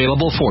iodine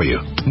available for you.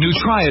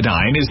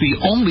 Nutriodine is the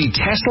only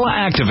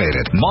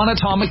Tesla-activated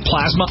monatomic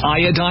plasma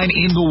iodine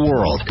in the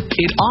world.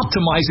 It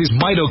optimizes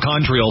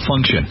mitochondrial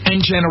function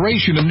and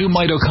generation of new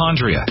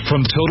mitochondria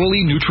from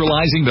totally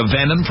neutralizing the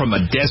venom from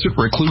a desert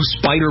recluse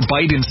spider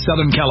bite in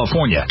Southern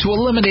California to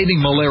eliminating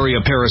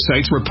malaria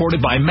parasites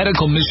reported by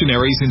medical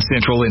missionaries in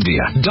Central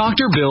India.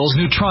 Dr. Bill's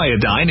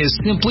Nutriodine is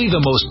simply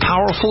the most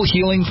powerful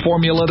healing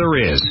formula there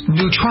is.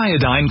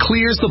 Nutriodine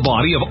clears the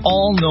body of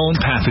all known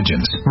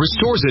pathogens,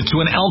 restores it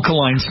to an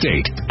alkaline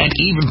state, and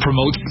even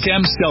promotes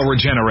stem cell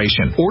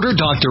regeneration. Order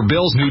Dr.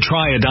 Bill's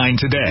Nutriodine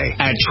today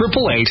at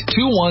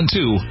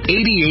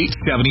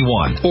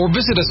 888-212-8871 or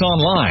visit us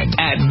online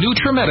at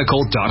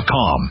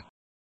NutriMedical.com.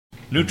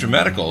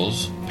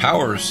 NutriMedical's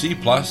Power C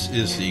Plus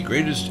is the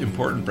greatest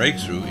important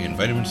breakthrough in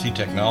vitamin C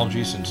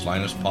technology since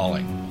Linus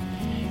Pauling.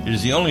 It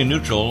is the only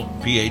neutral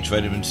pH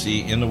vitamin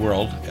C in the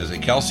world as a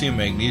calcium,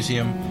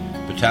 magnesium,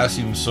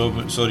 potassium,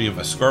 sodium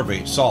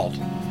ascorbate salt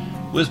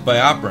with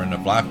BioPerine, a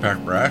black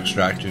pepper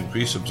extract, to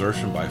increase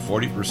absorption by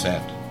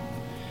 40%.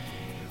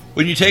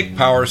 When you take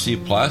Power C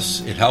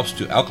Plus, it helps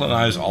to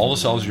alkalinize all the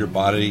cells of your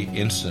body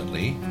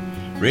instantly,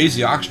 raise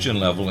the oxygen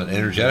level and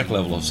energetic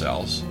level of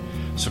cells,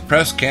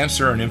 suppress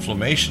cancer and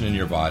inflammation in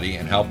your body,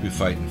 and help you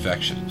fight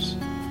infections.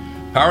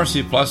 Power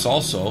C Plus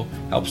also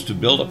helps to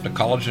build up the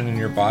collagen in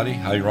your body,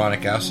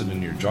 hyaluronic acid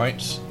in your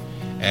joints,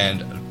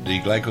 and the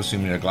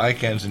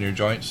glycosaminoglycans in your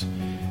joints,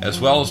 as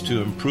well as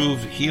to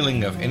improve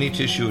healing of any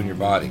tissue in your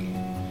body.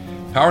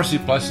 Power C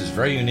Plus is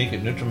very unique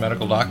at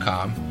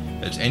NutriMedical.com.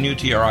 It's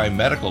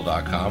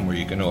NutriMedical.com where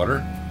you can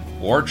order,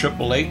 or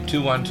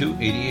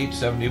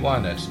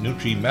 888-212-8871. That's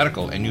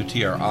NutriMedical,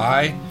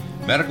 Nutri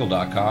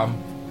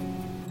medical.com.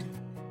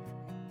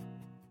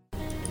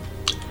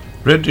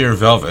 Red Deer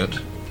Velvet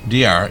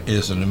DR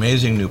is an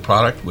amazing new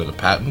product with a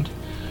patent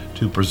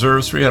to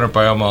preserve 300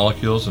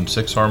 biomolecules and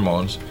 6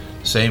 hormones,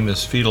 same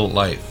as fetal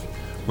life,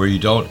 where you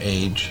don't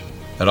age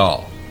at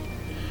all.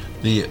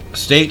 The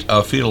state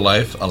of fetal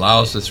life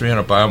allows the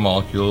 300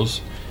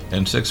 biomolecules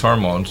and 6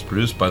 hormones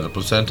produced by the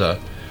placenta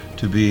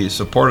to be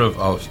supportive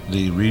of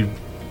the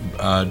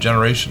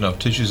regeneration of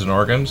tissues and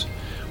organs,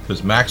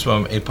 with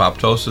maximum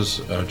apoptosis,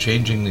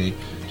 changing the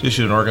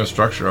tissue and organ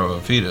structure of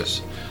a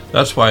fetus.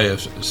 That's why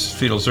if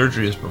fetal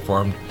surgery is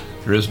performed,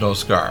 there is no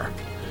scar.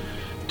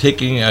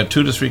 Taking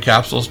 2 to 3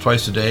 capsules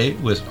twice a day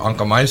with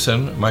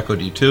oncomycin,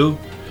 myco-D2,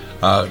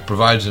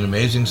 provides an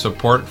amazing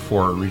support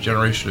for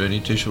regeneration of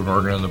any tissue and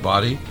organ in the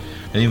body,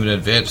 and even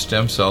advanced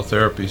stem cell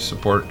therapy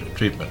support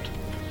treatment.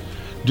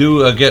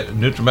 Do get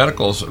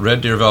NutriMedical's Red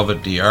Deer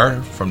Velvet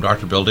DR from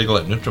Dr. Bill Deagle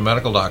at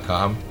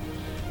NutriMedical.com,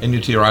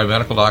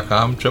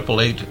 NutriMedical.com,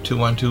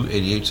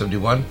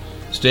 888-212-8871.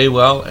 Stay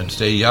well and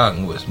stay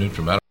young with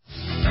NutriMedical.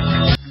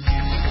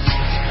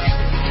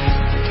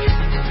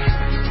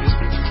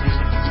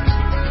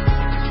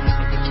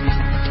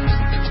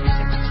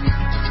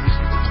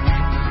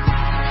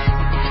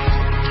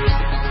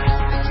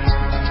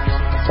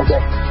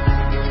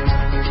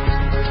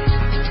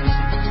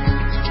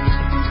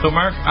 So,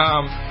 Mark,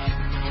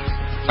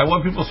 I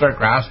want people to start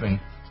grasping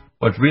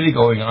what's really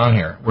going on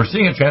here. We're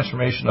seeing a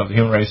transformation of the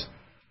human race.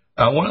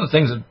 One of the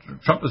things that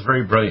Trump is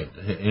very brilliant.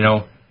 You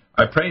know,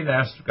 I prayed and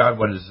asked God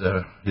what his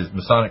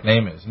Masonic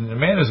name is. And the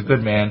man is a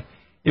good man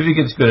if he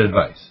gets good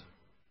advice.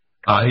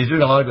 He's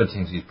doing a lot of good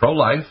things. He's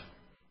pro-life.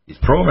 He's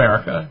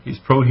pro-America. He's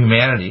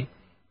pro-humanity.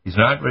 He's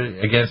not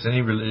against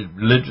any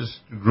religious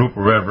group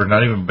or whatever,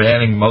 not even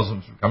banning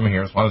Muslims from coming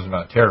here as long as they're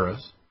not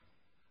terrorists.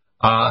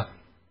 But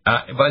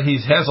he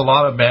has a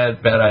lot of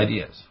bad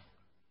ideas.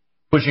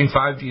 Pushing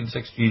 5G and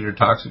 6G are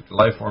toxic to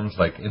life forms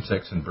like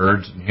insects and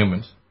birds and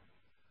humans.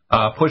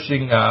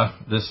 Pushing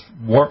this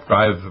warp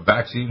drive of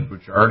vaccines,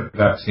 which are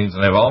vaccines,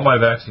 and I have all my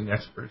vaccine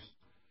experts.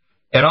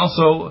 And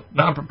also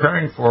not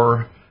preparing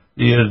for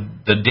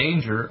the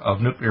danger of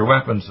nuclear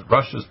weapons that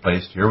Russia's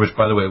placed here, which,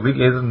 by the way, we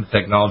gave them the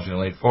technology in the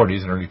late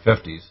 40s and early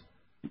 50s.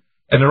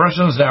 And the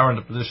Russians now are in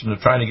the position of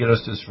trying to get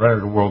us to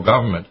surrender to world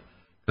government,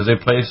 because they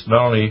placed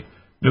not only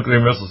nuclear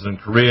missiles in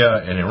Korea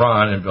and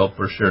Iran and built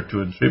Bushehr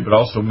 2 and 3, but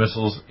also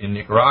missiles in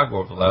Nicaragua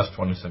over the last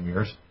 20-some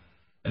years,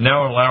 and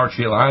now on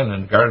Laurentian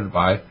Island guarded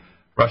by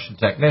Russian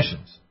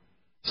technicians.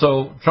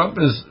 So Trump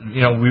is,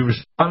 we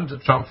responded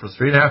to Trump for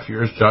 3.5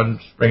 years. John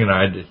Spring and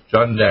I did.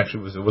 John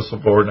actually was a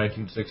whistleblower in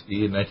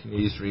 1960 and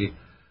 1983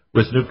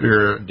 with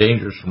nuclear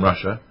dangers from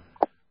Russia.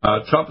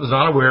 Trump is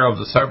not aware of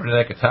the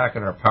cybernetic attack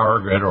in our power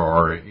grid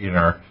or in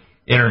our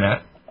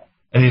internet,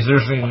 and he's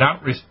certainly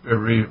not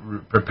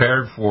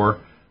prepared for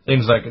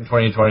things like in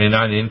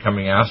 2029 the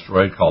incoming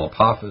asteroid called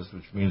Apophis,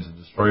 which means a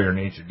destroyer in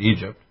ancient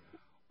Egypt,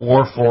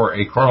 or for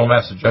a coronal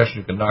mass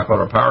ejection who can knock out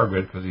our power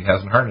grid because he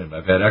hasn't hardened it.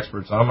 I've had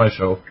experts on my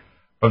show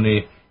from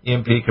the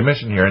EMP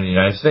Commission here in the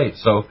United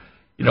States. So,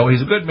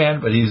 he's a good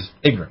man, but he's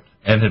ignorant.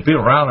 And the people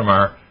around him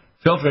are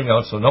filtering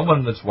out, so no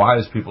one that's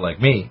wise, people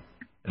like me,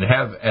 and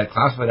have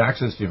classified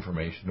access to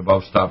information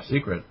above top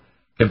secret,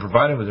 can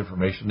provide him with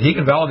information that he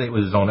can validate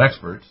with his own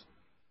experts.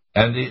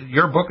 And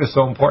your book is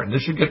so important.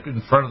 This should get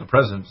in front of the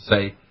president to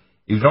say,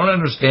 if you don't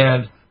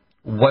understand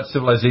what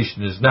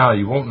civilization is now,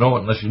 you won't know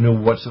it unless you knew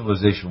what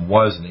civilization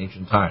was in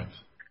ancient times,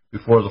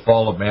 before the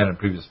fall of man and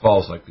previous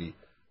falls, like the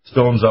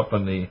stones up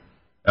in the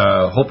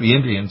Hopi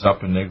Indians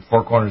up in the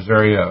Four Corners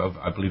area of,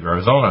 I believe,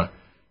 Arizona.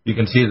 You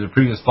can see the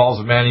previous falls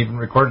of man even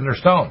recorded in their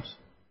stones.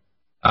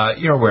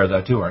 You're aware of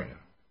that too, aren't you?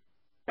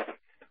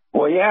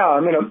 Well, yeah. I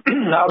mean,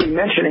 I'll be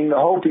mentioning the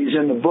Hopis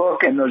in the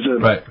book, and there's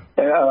an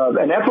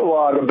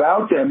epilogue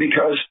about them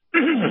because,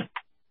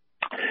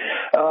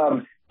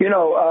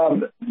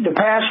 the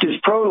past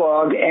is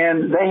prologue,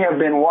 and they have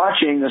been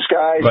watching the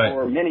skies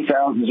for many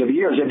thousands of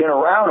years. They've been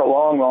around a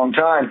long, long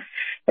time,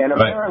 and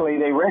apparently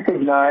they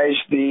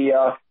recognized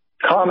the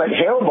comet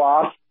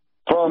Hale-Bopp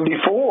from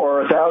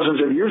before,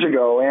 thousands of years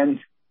ago, and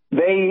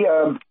they,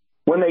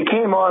 when they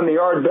came on the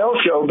Art Bell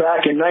show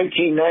back in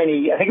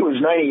 1990, I think it was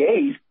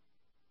 98,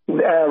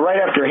 right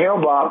after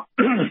Hale-Bopp,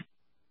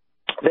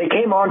 they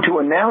came on to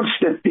announce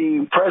that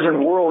the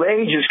present world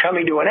age is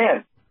coming to an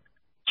end.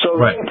 So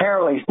they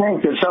apparently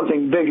think that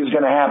something big is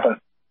going to happen.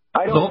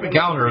 The Hopi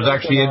calendar is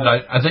actually ended.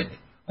 I think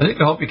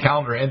the Hopi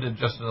calendar ended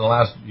just in the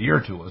last year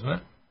or two, wasn't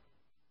it?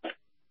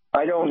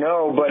 I don't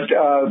know, but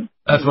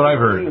that's what I've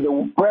heard.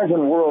 The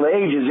present world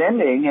age is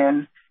ending,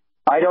 and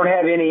I don't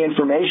have any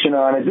information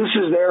on it. This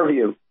is their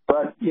view,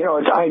 but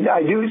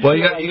I do. Well,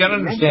 you got to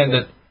understand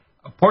that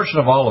a portion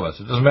of all of us,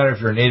 it doesn't matter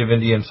if you're a native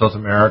Indian, South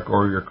America,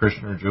 or you're a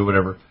Christian or Jew,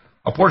 whatever,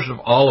 a portion of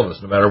all of us,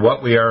 no matter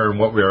what we are and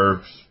what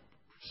our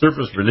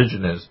surface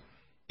religion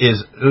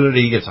is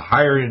literally gets a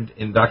higher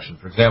induction.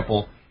 For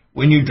example,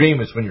 when you dream,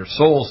 it's when your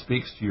soul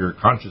speaks to your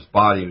conscious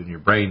body and your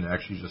brain,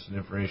 actually just an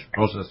information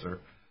processor.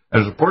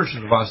 And there's a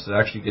portion of us that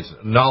actually gets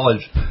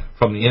knowledge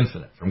from the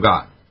infinite, from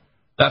God.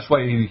 That's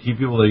why you keep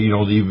people that,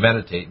 that you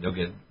meditate, and they'll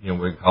get,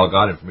 what we call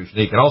God information.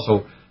 They can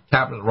also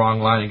tap into the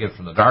wrong line and get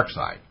from the dark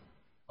side.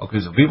 Okay,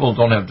 so people who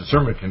don't have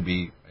discernment can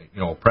be,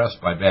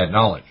 oppressed by bad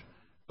knowledge.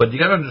 But you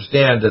got to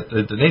understand that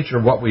the nature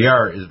of what we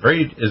are is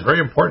very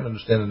important to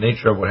understand the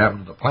nature of what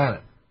happened to the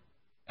planet.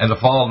 And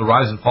the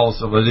rise and fall of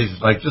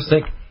civilizations. Like, just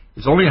think,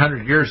 it's only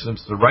 100 years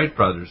since the Wright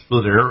brothers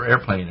flew their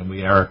airplane, and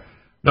we are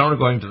not only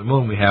going to the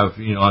moon, we have,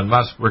 Elon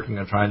Musk working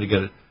on trying to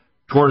get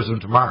tourism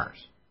to Mars.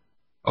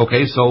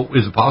 Okay, so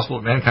is it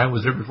possible that mankind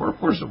was there before? Of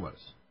course it was.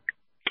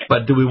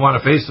 But do we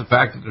want to face the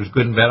fact that there's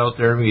good and bad out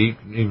there? We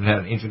even had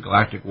an ancient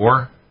galactic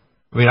war.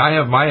 I mean, I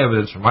have my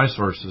evidence from my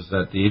sources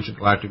that the ancient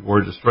galactic war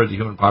destroyed the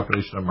human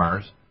population of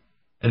Mars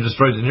and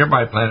destroyed the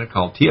nearby planet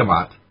called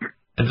Tiamat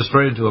and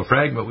destroyed into a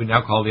fragment we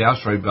now call the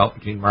asteroid belt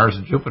between Mars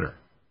and Jupiter.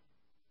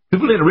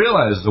 People need to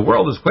realize the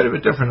world is quite a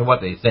bit different than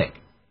what they think.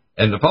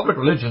 And the public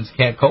religions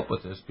can't cope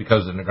with this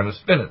because then they're going to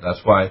spin it.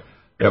 That's why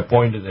they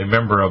appointed a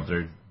member of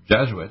their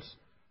Jesuits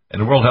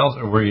and the World Health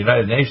or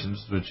United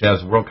Nations, which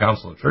has the World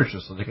Council of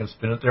Churches, so they can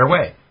spin it their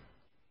way.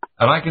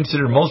 And I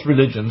consider most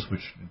religions,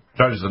 which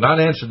tries to not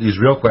answer these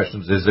real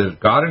questions, is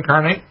God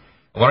incarnate?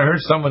 And when I heard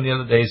someone the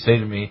other day say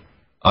to me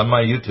on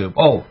my YouTube,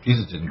 oh,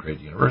 Jesus didn't create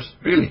the universe.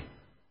 Really?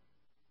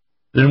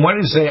 Then why do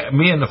you say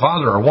me and the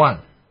Father are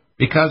one?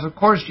 Because, of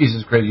course,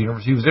 Jesus created the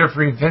universe. He was there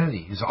for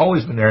infinity. He's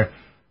always been there.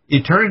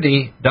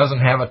 Eternity doesn't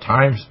have a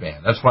time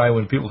span. That's why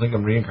when people think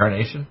of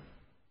reincarnation,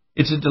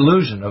 it's a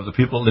delusion of the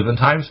people who live in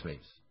time-space.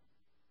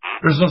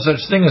 There's no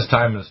such thing as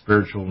time in the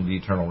spiritual and the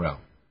eternal realm.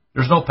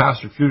 There's no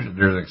past or future.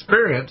 There's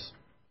experience,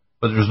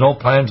 but there's no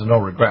plans and no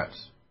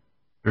regrets.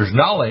 There's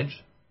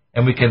knowledge,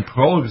 and we can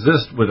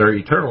coexist with our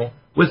eternal,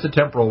 with the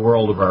temporal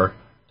world of our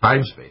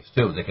time-space,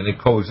 too. They can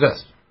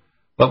coexist.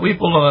 But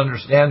people don't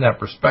understand that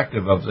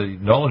perspective of the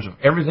knowledge of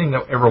everything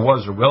that ever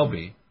was or will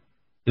be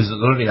is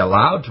literally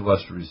allowed to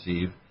us to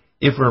receive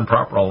if we're in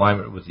proper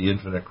alignment with the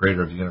infinite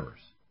creator of the universe.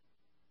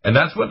 And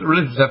that's what the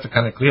religions have to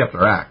kind of clean up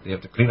their act. They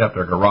have to clean up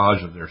their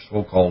garage of their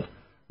so-called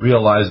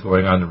real lies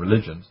going on in the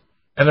religions.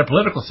 And their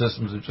political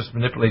systems that just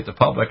manipulate the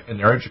public and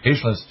their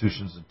educational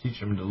institutions that teach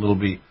them to little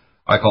be,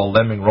 I call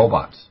lemming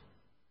robots.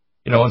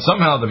 And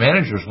somehow the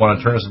managers want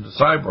to turn us into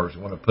cyborgs.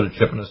 They want to put a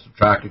chip in us to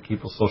track to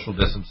keep us social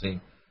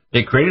distancing.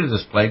 They created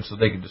this plague so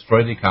they could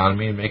destroy the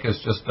economy and make us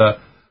just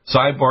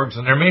cyborgs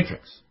in their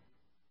matrix.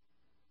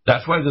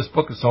 That's why this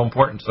book is so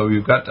important. So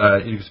you've got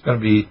it's going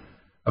to be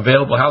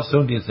available. How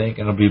soon do you think?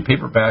 And it'll be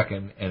paperback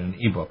and an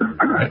ebook,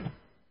 right?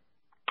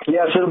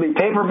 Yes, it'll be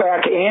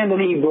paperback and an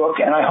ebook,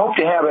 and I hope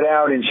to have it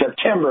out in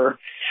September.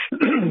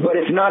 But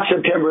if not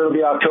September, it'll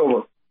be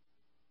October.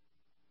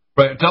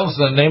 Right. Tell us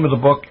the name of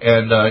the book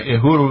and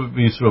who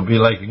it will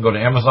be like. You can go to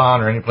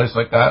Amazon or any place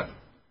like that.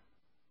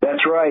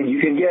 That's right.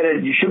 You can get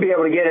it. You should be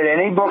able to get it at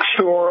any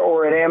bookstore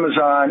or at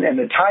Amazon, and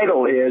the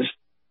title is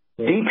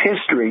Deep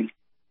History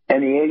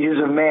and the Ages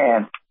of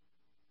Man.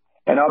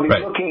 And I'll be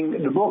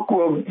the book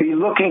will be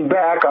looking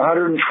back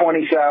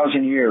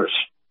 120,000 years.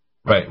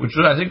 Right, which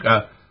I think,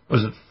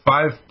 was it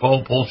 5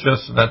 pole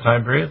shifts in that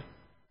time period?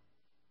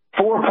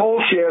 4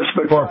 pole shifts,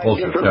 but 5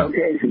 different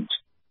locations.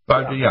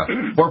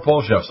 4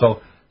 pole shifts. So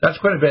that's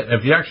quite a bit. And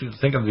if you actually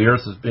think of the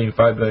Earth as being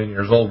 5 billion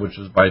years old, which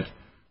is by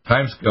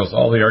time scales,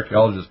 all the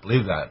archaeologists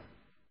believe that.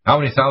 How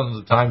many thousands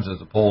of times has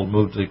the pole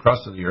moved to the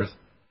crust of the Earth?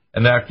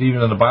 And actually,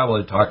 even in the Bible,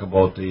 they talk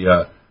about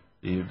the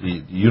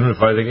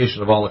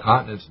unification of all the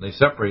continents, and they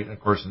separate. And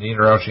of course, in the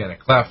interoceanic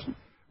cleft,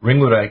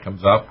 ringwoodite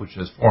comes up, which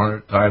is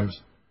 400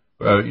 times,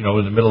 in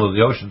the middle of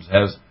the oceans,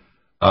 has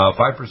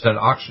 5%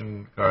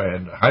 oxygen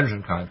and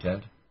hydrogen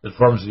content that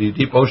forms the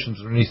deep oceans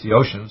underneath the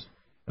oceans,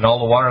 and all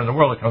the water in the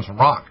world that comes from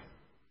rock.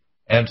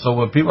 And so,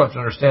 what people have to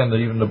understand that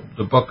even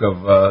the book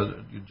of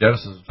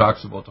Genesis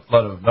talks about the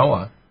flood of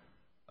Noah,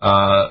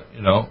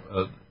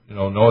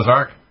 Noah's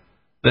Ark,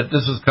 that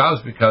this is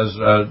caused because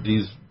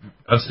these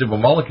unstable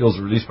molecules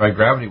are released by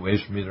gravity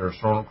waves from either a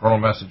coronal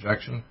mass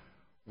ejection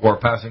or a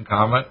passing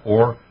comet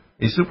or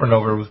a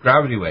supernova with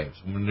gravity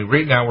waves.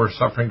 Right now we're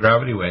suffering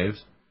gravity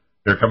waves.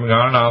 They're coming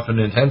on and off in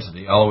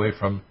intensity all the way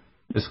from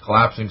this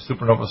collapsing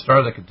supernova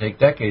star that could take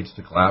decades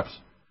to collapse,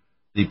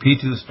 the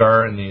P2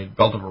 star in the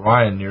belt of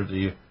Orion near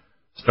the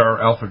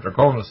star Alpha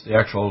Draconis, the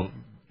actual,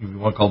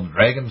 one called the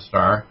Dragon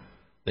Star,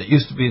 that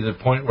used to be the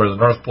point where the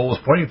North Pole was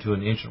pointing to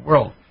in the ancient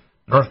world.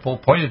 The North Pole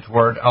pointed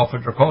toward Alpha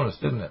Draconis,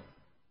 didn't it?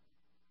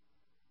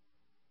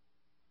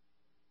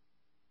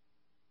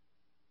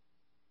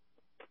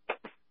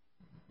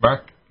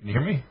 Mark, can you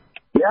hear me?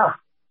 Yeah.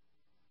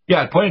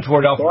 Yeah, it pointed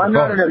toward Alpha Draconis. I'm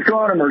not an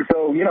astronomer,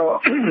 so,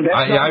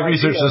 I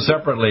researched this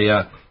separately.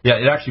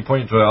 It actually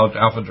pointed to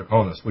Alpha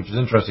Draconis, which is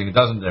interesting. It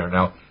doesn't there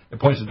now. It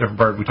points to a different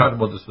part. We talked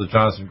about this with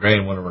Jonathan Gray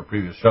in one of our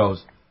previous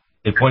shows.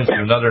 it points to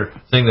another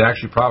thing that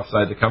actually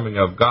prophesied the coming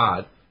of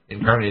God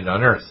incarnated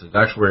on earth. So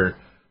that's where,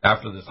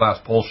 after this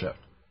last pole shift.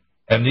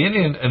 And the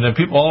Indian and the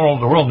people all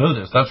over the world knew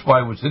this. That's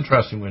why it was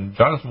interesting when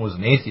Jonathan was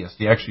an atheist.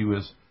 He actually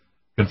was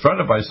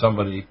confronted by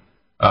somebody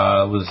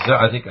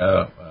believing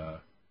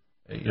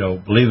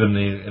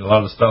in a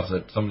lot of stuff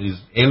that some of these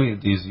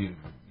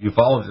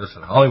ufologists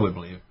in Hollywood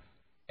believe.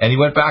 And he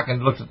went back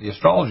and looked at the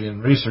astrology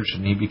and researched,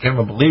 and he became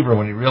a believer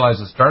when he realized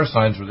the star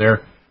signs were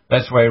there.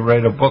 That's why he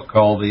wrote a book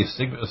called The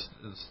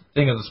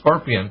Sting of the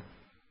Scorpion,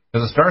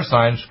 because the star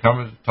signs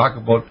come to talk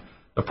about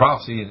the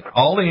prophecy. And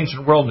all the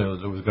ancient world knew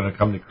there was going to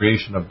come the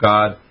creation of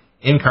God,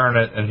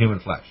 incarnate and human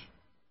flesh.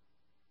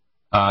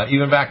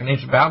 Even back in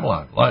ancient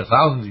Babylon,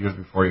 thousands of years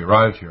before he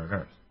arrived here on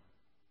earth.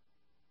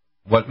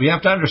 What we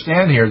have to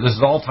understand here, this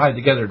is all tied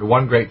together to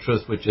one great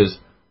truth, which is,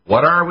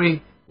 what are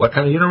we? What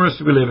kind of universe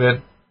do we live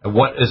in? And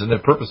what is the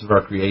purpose of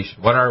our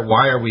creation? Why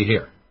are we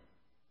here?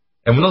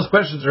 And when those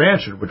questions are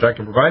answered, which I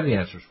can provide the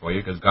answers for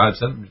you, because God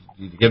sent me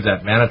to give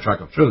that manna truck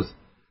of truth,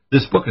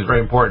 this book is very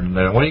important.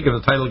 And I want you to give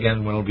the title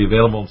again when it will be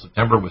available in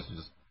September, which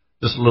is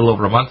just a little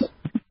over a month.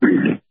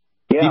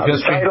 Yeah,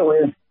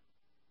 the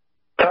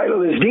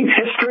title is Deep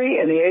History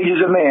in the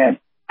Ages of Man.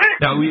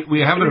 Now,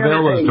 we have it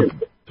available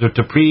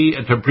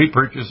to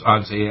pre-purchase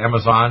on, say,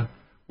 Amazon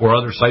or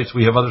other sites.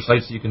 We have other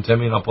sites that you can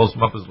send me, and I'll post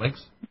them up as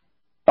links.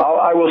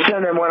 I will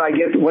send them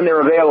when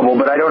they're available,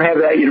 but I don't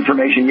have that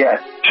information yet.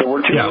 So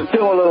we're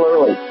still a little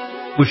early.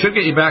 We should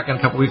get you back in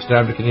a couple weeks'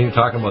 time to continue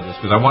talking about this,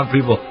 because I want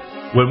people,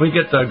 when we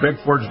get Greg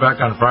Ford's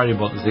back on Friday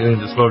about this alien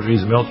disclosure,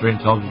 he's a military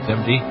intelligence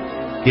MD.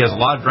 He has a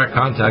lot of direct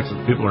contacts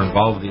with people who are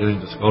involved with the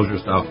alien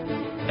disclosure stuff,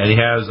 and he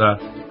has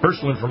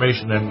personal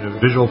information and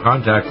visual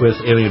contact with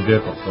alien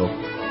vehicles. So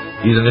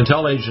he's an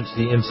intel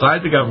agency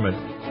inside the government,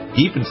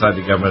 deep inside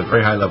the government, at a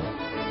very high level.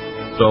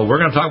 So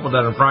we're going to talk about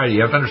that on Friday.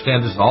 You have to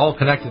understand this is all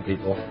connected,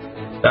 people.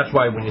 That's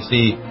why when you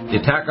see the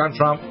attack on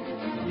Trump,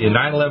 the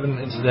 9/11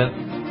 incident,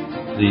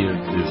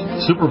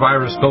 the super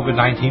virus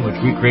COVID-19,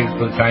 which we created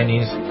for the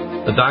Chinese,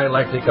 the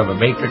dialectic of a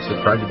matrix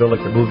that tried to build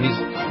like the movies,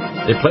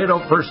 they played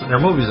out first in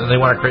their movies, and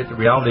they want to create the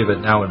reality of it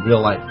now in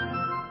real life.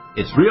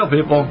 It's real,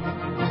 people.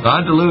 It's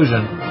not a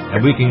delusion,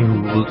 and we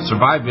can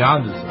survive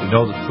beyond this if we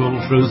know the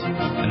total truth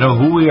and know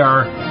who we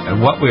are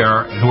and what we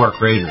are and who our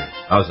creator is.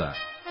 How's that?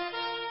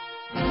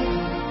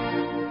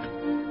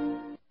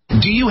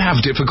 Do you have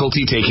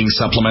difficulty taking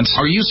supplements?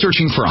 Are you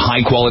searching for a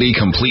high-quality,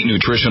 complete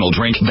nutritional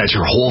drink that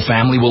your whole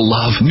family will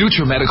love?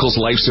 NutriMedical's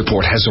Life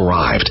Support has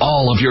arrived.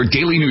 All of your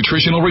daily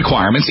nutritional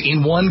requirements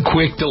in one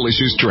quick,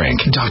 delicious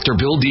drink. Dr.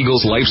 Bill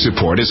Deagle's Life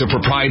Support is a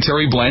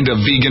proprietary blend of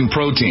vegan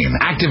protein,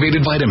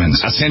 activated vitamins,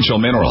 essential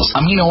minerals,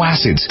 amino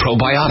acids,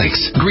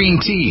 probiotics,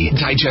 green tea,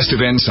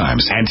 digestive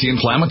enzymes,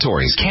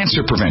 anti-inflammatories,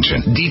 cancer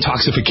prevention,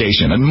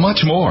 detoxification, and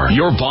much more.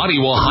 Your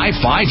body will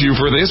high-five you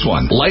for this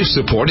one. Life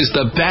Support is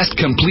the best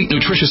complete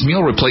nutritious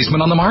meal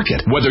replacement on the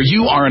market. Whether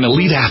you are an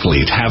elite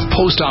athlete, have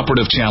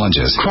post-operative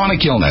challenges,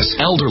 chronic illness,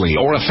 elderly,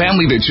 or a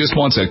family that just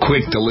wants a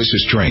quick,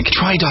 delicious drink,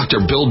 try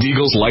Dr. Bill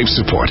Deagle's Life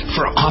Support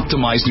for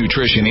optimized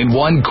nutrition in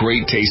one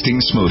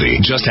great-tasting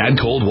smoothie. Just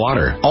add cold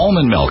water,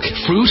 almond milk,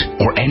 fruit,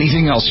 or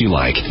anything else you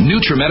like.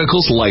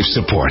 NutriMedical's Life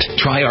Support.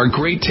 Try our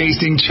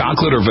great-tasting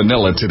chocolate or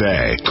vanilla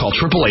today. Call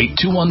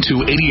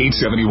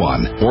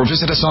 888-212-8871 or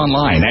visit us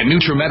online at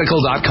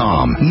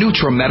NutriMedical.com.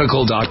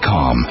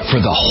 NutriMedical.com for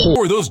the whole...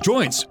 For those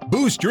joints,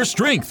 boost your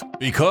strength,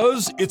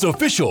 because it's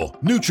official.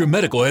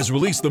 NutriMedical has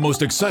released the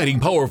most exciting,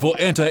 powerful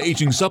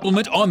anti-aging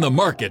supplement on the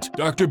market.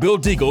 Dr. Bill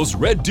Deagle's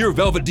Red Deer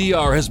Velvet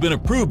DR has been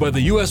approved by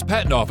the U.S.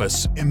 Patent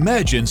Office.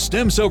 Imagine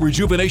stem cell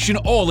rejuvenation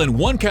all in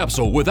one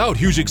capsule without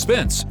huge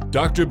expense.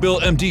 Dr. Bill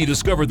MD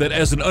discovered that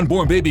as an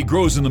unborn baby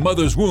grows in the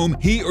mother's womb,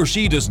 he or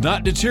she does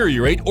not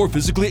deteriorate or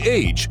physically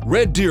age.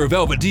 Red Deer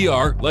Velvet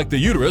DR, like the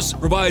uterus,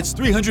 provides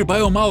 300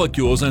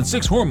 biomolecules and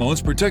 6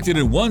 hormones protected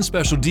in one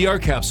special DR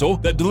capsule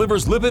that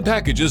delivers lipid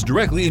packages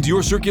directly into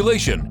your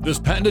circulation. This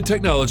patented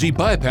technology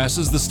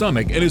bypasses the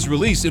stomach and is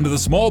released into the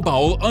small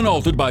bowel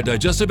unaltered by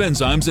digestive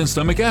enzymes and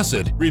stomach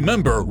acid.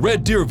 Remember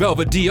Red Deer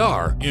Velvet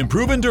DR.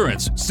 Improve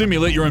endurance,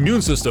 stimulate your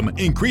immune system,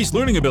 increase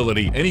learning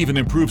ability, and even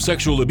improve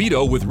sexual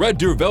libido with Red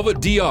Deer Velvet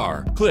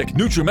DR. Click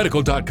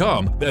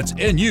NutriMedical.com, that's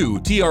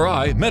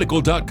NUTRI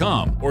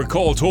medical.com, or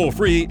call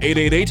toll-free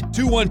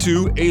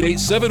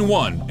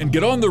 888-212-8871 and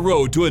get on the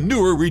road to a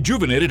newer,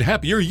 rejuvenated,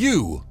 happier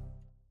you.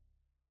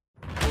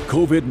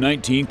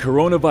 COVID-19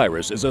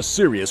 coronavirus is a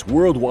serious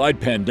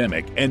worldwide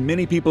pandemic, and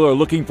many people are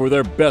looking for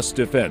their best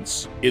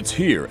defense. It's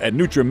here at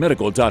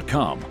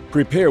NutriMedical.com.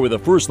 Prepare with a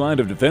first line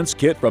of defense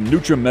kit from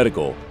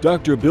NutriMedical.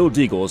 Dr. Bill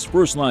Deagle's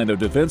first line of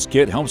defense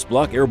kit helps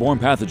block airborne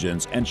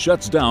pathogens and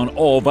shuts down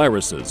all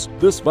viruses.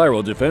 This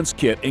viral defense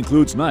kit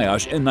includes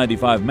NIOSH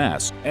N95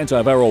 mask,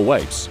 antiviral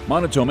wipes,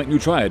 monatomic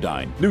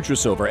Nutriodine,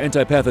 Nutrisilver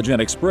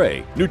antipathogenic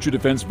spray,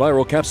 NutriDefense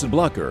viral capsid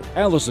blocker,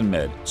 Allison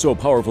Med, so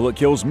powerful it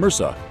kills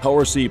MRSA,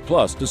 Power C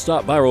Plus to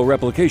stop viral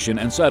replication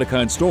and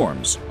cytokine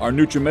storms. Our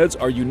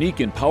NutriMeds are unique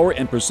in power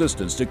and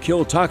persistence to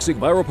kill toxic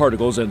viral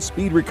particles and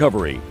speed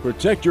recovery.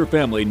 Protect your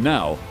family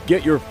now.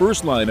 Get your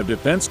first line of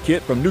defense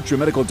kit from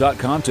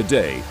NutriMedical.com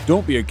today.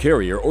 Don't be a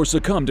carrier or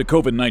succumb to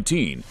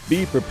COVID-19.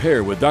 Be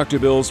prepared with Dr.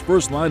 Bill's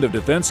first line of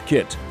defense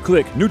kit.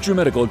 Click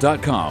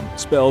NutriMedical.com,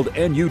 spelled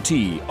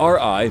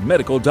N-U-T-R-I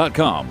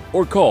medical.com,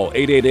 or call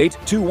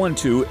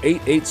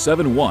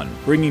 888-212-8871,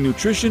 bringing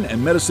nutrition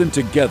and medicine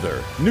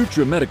together.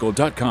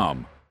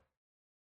 NutriMedical.com.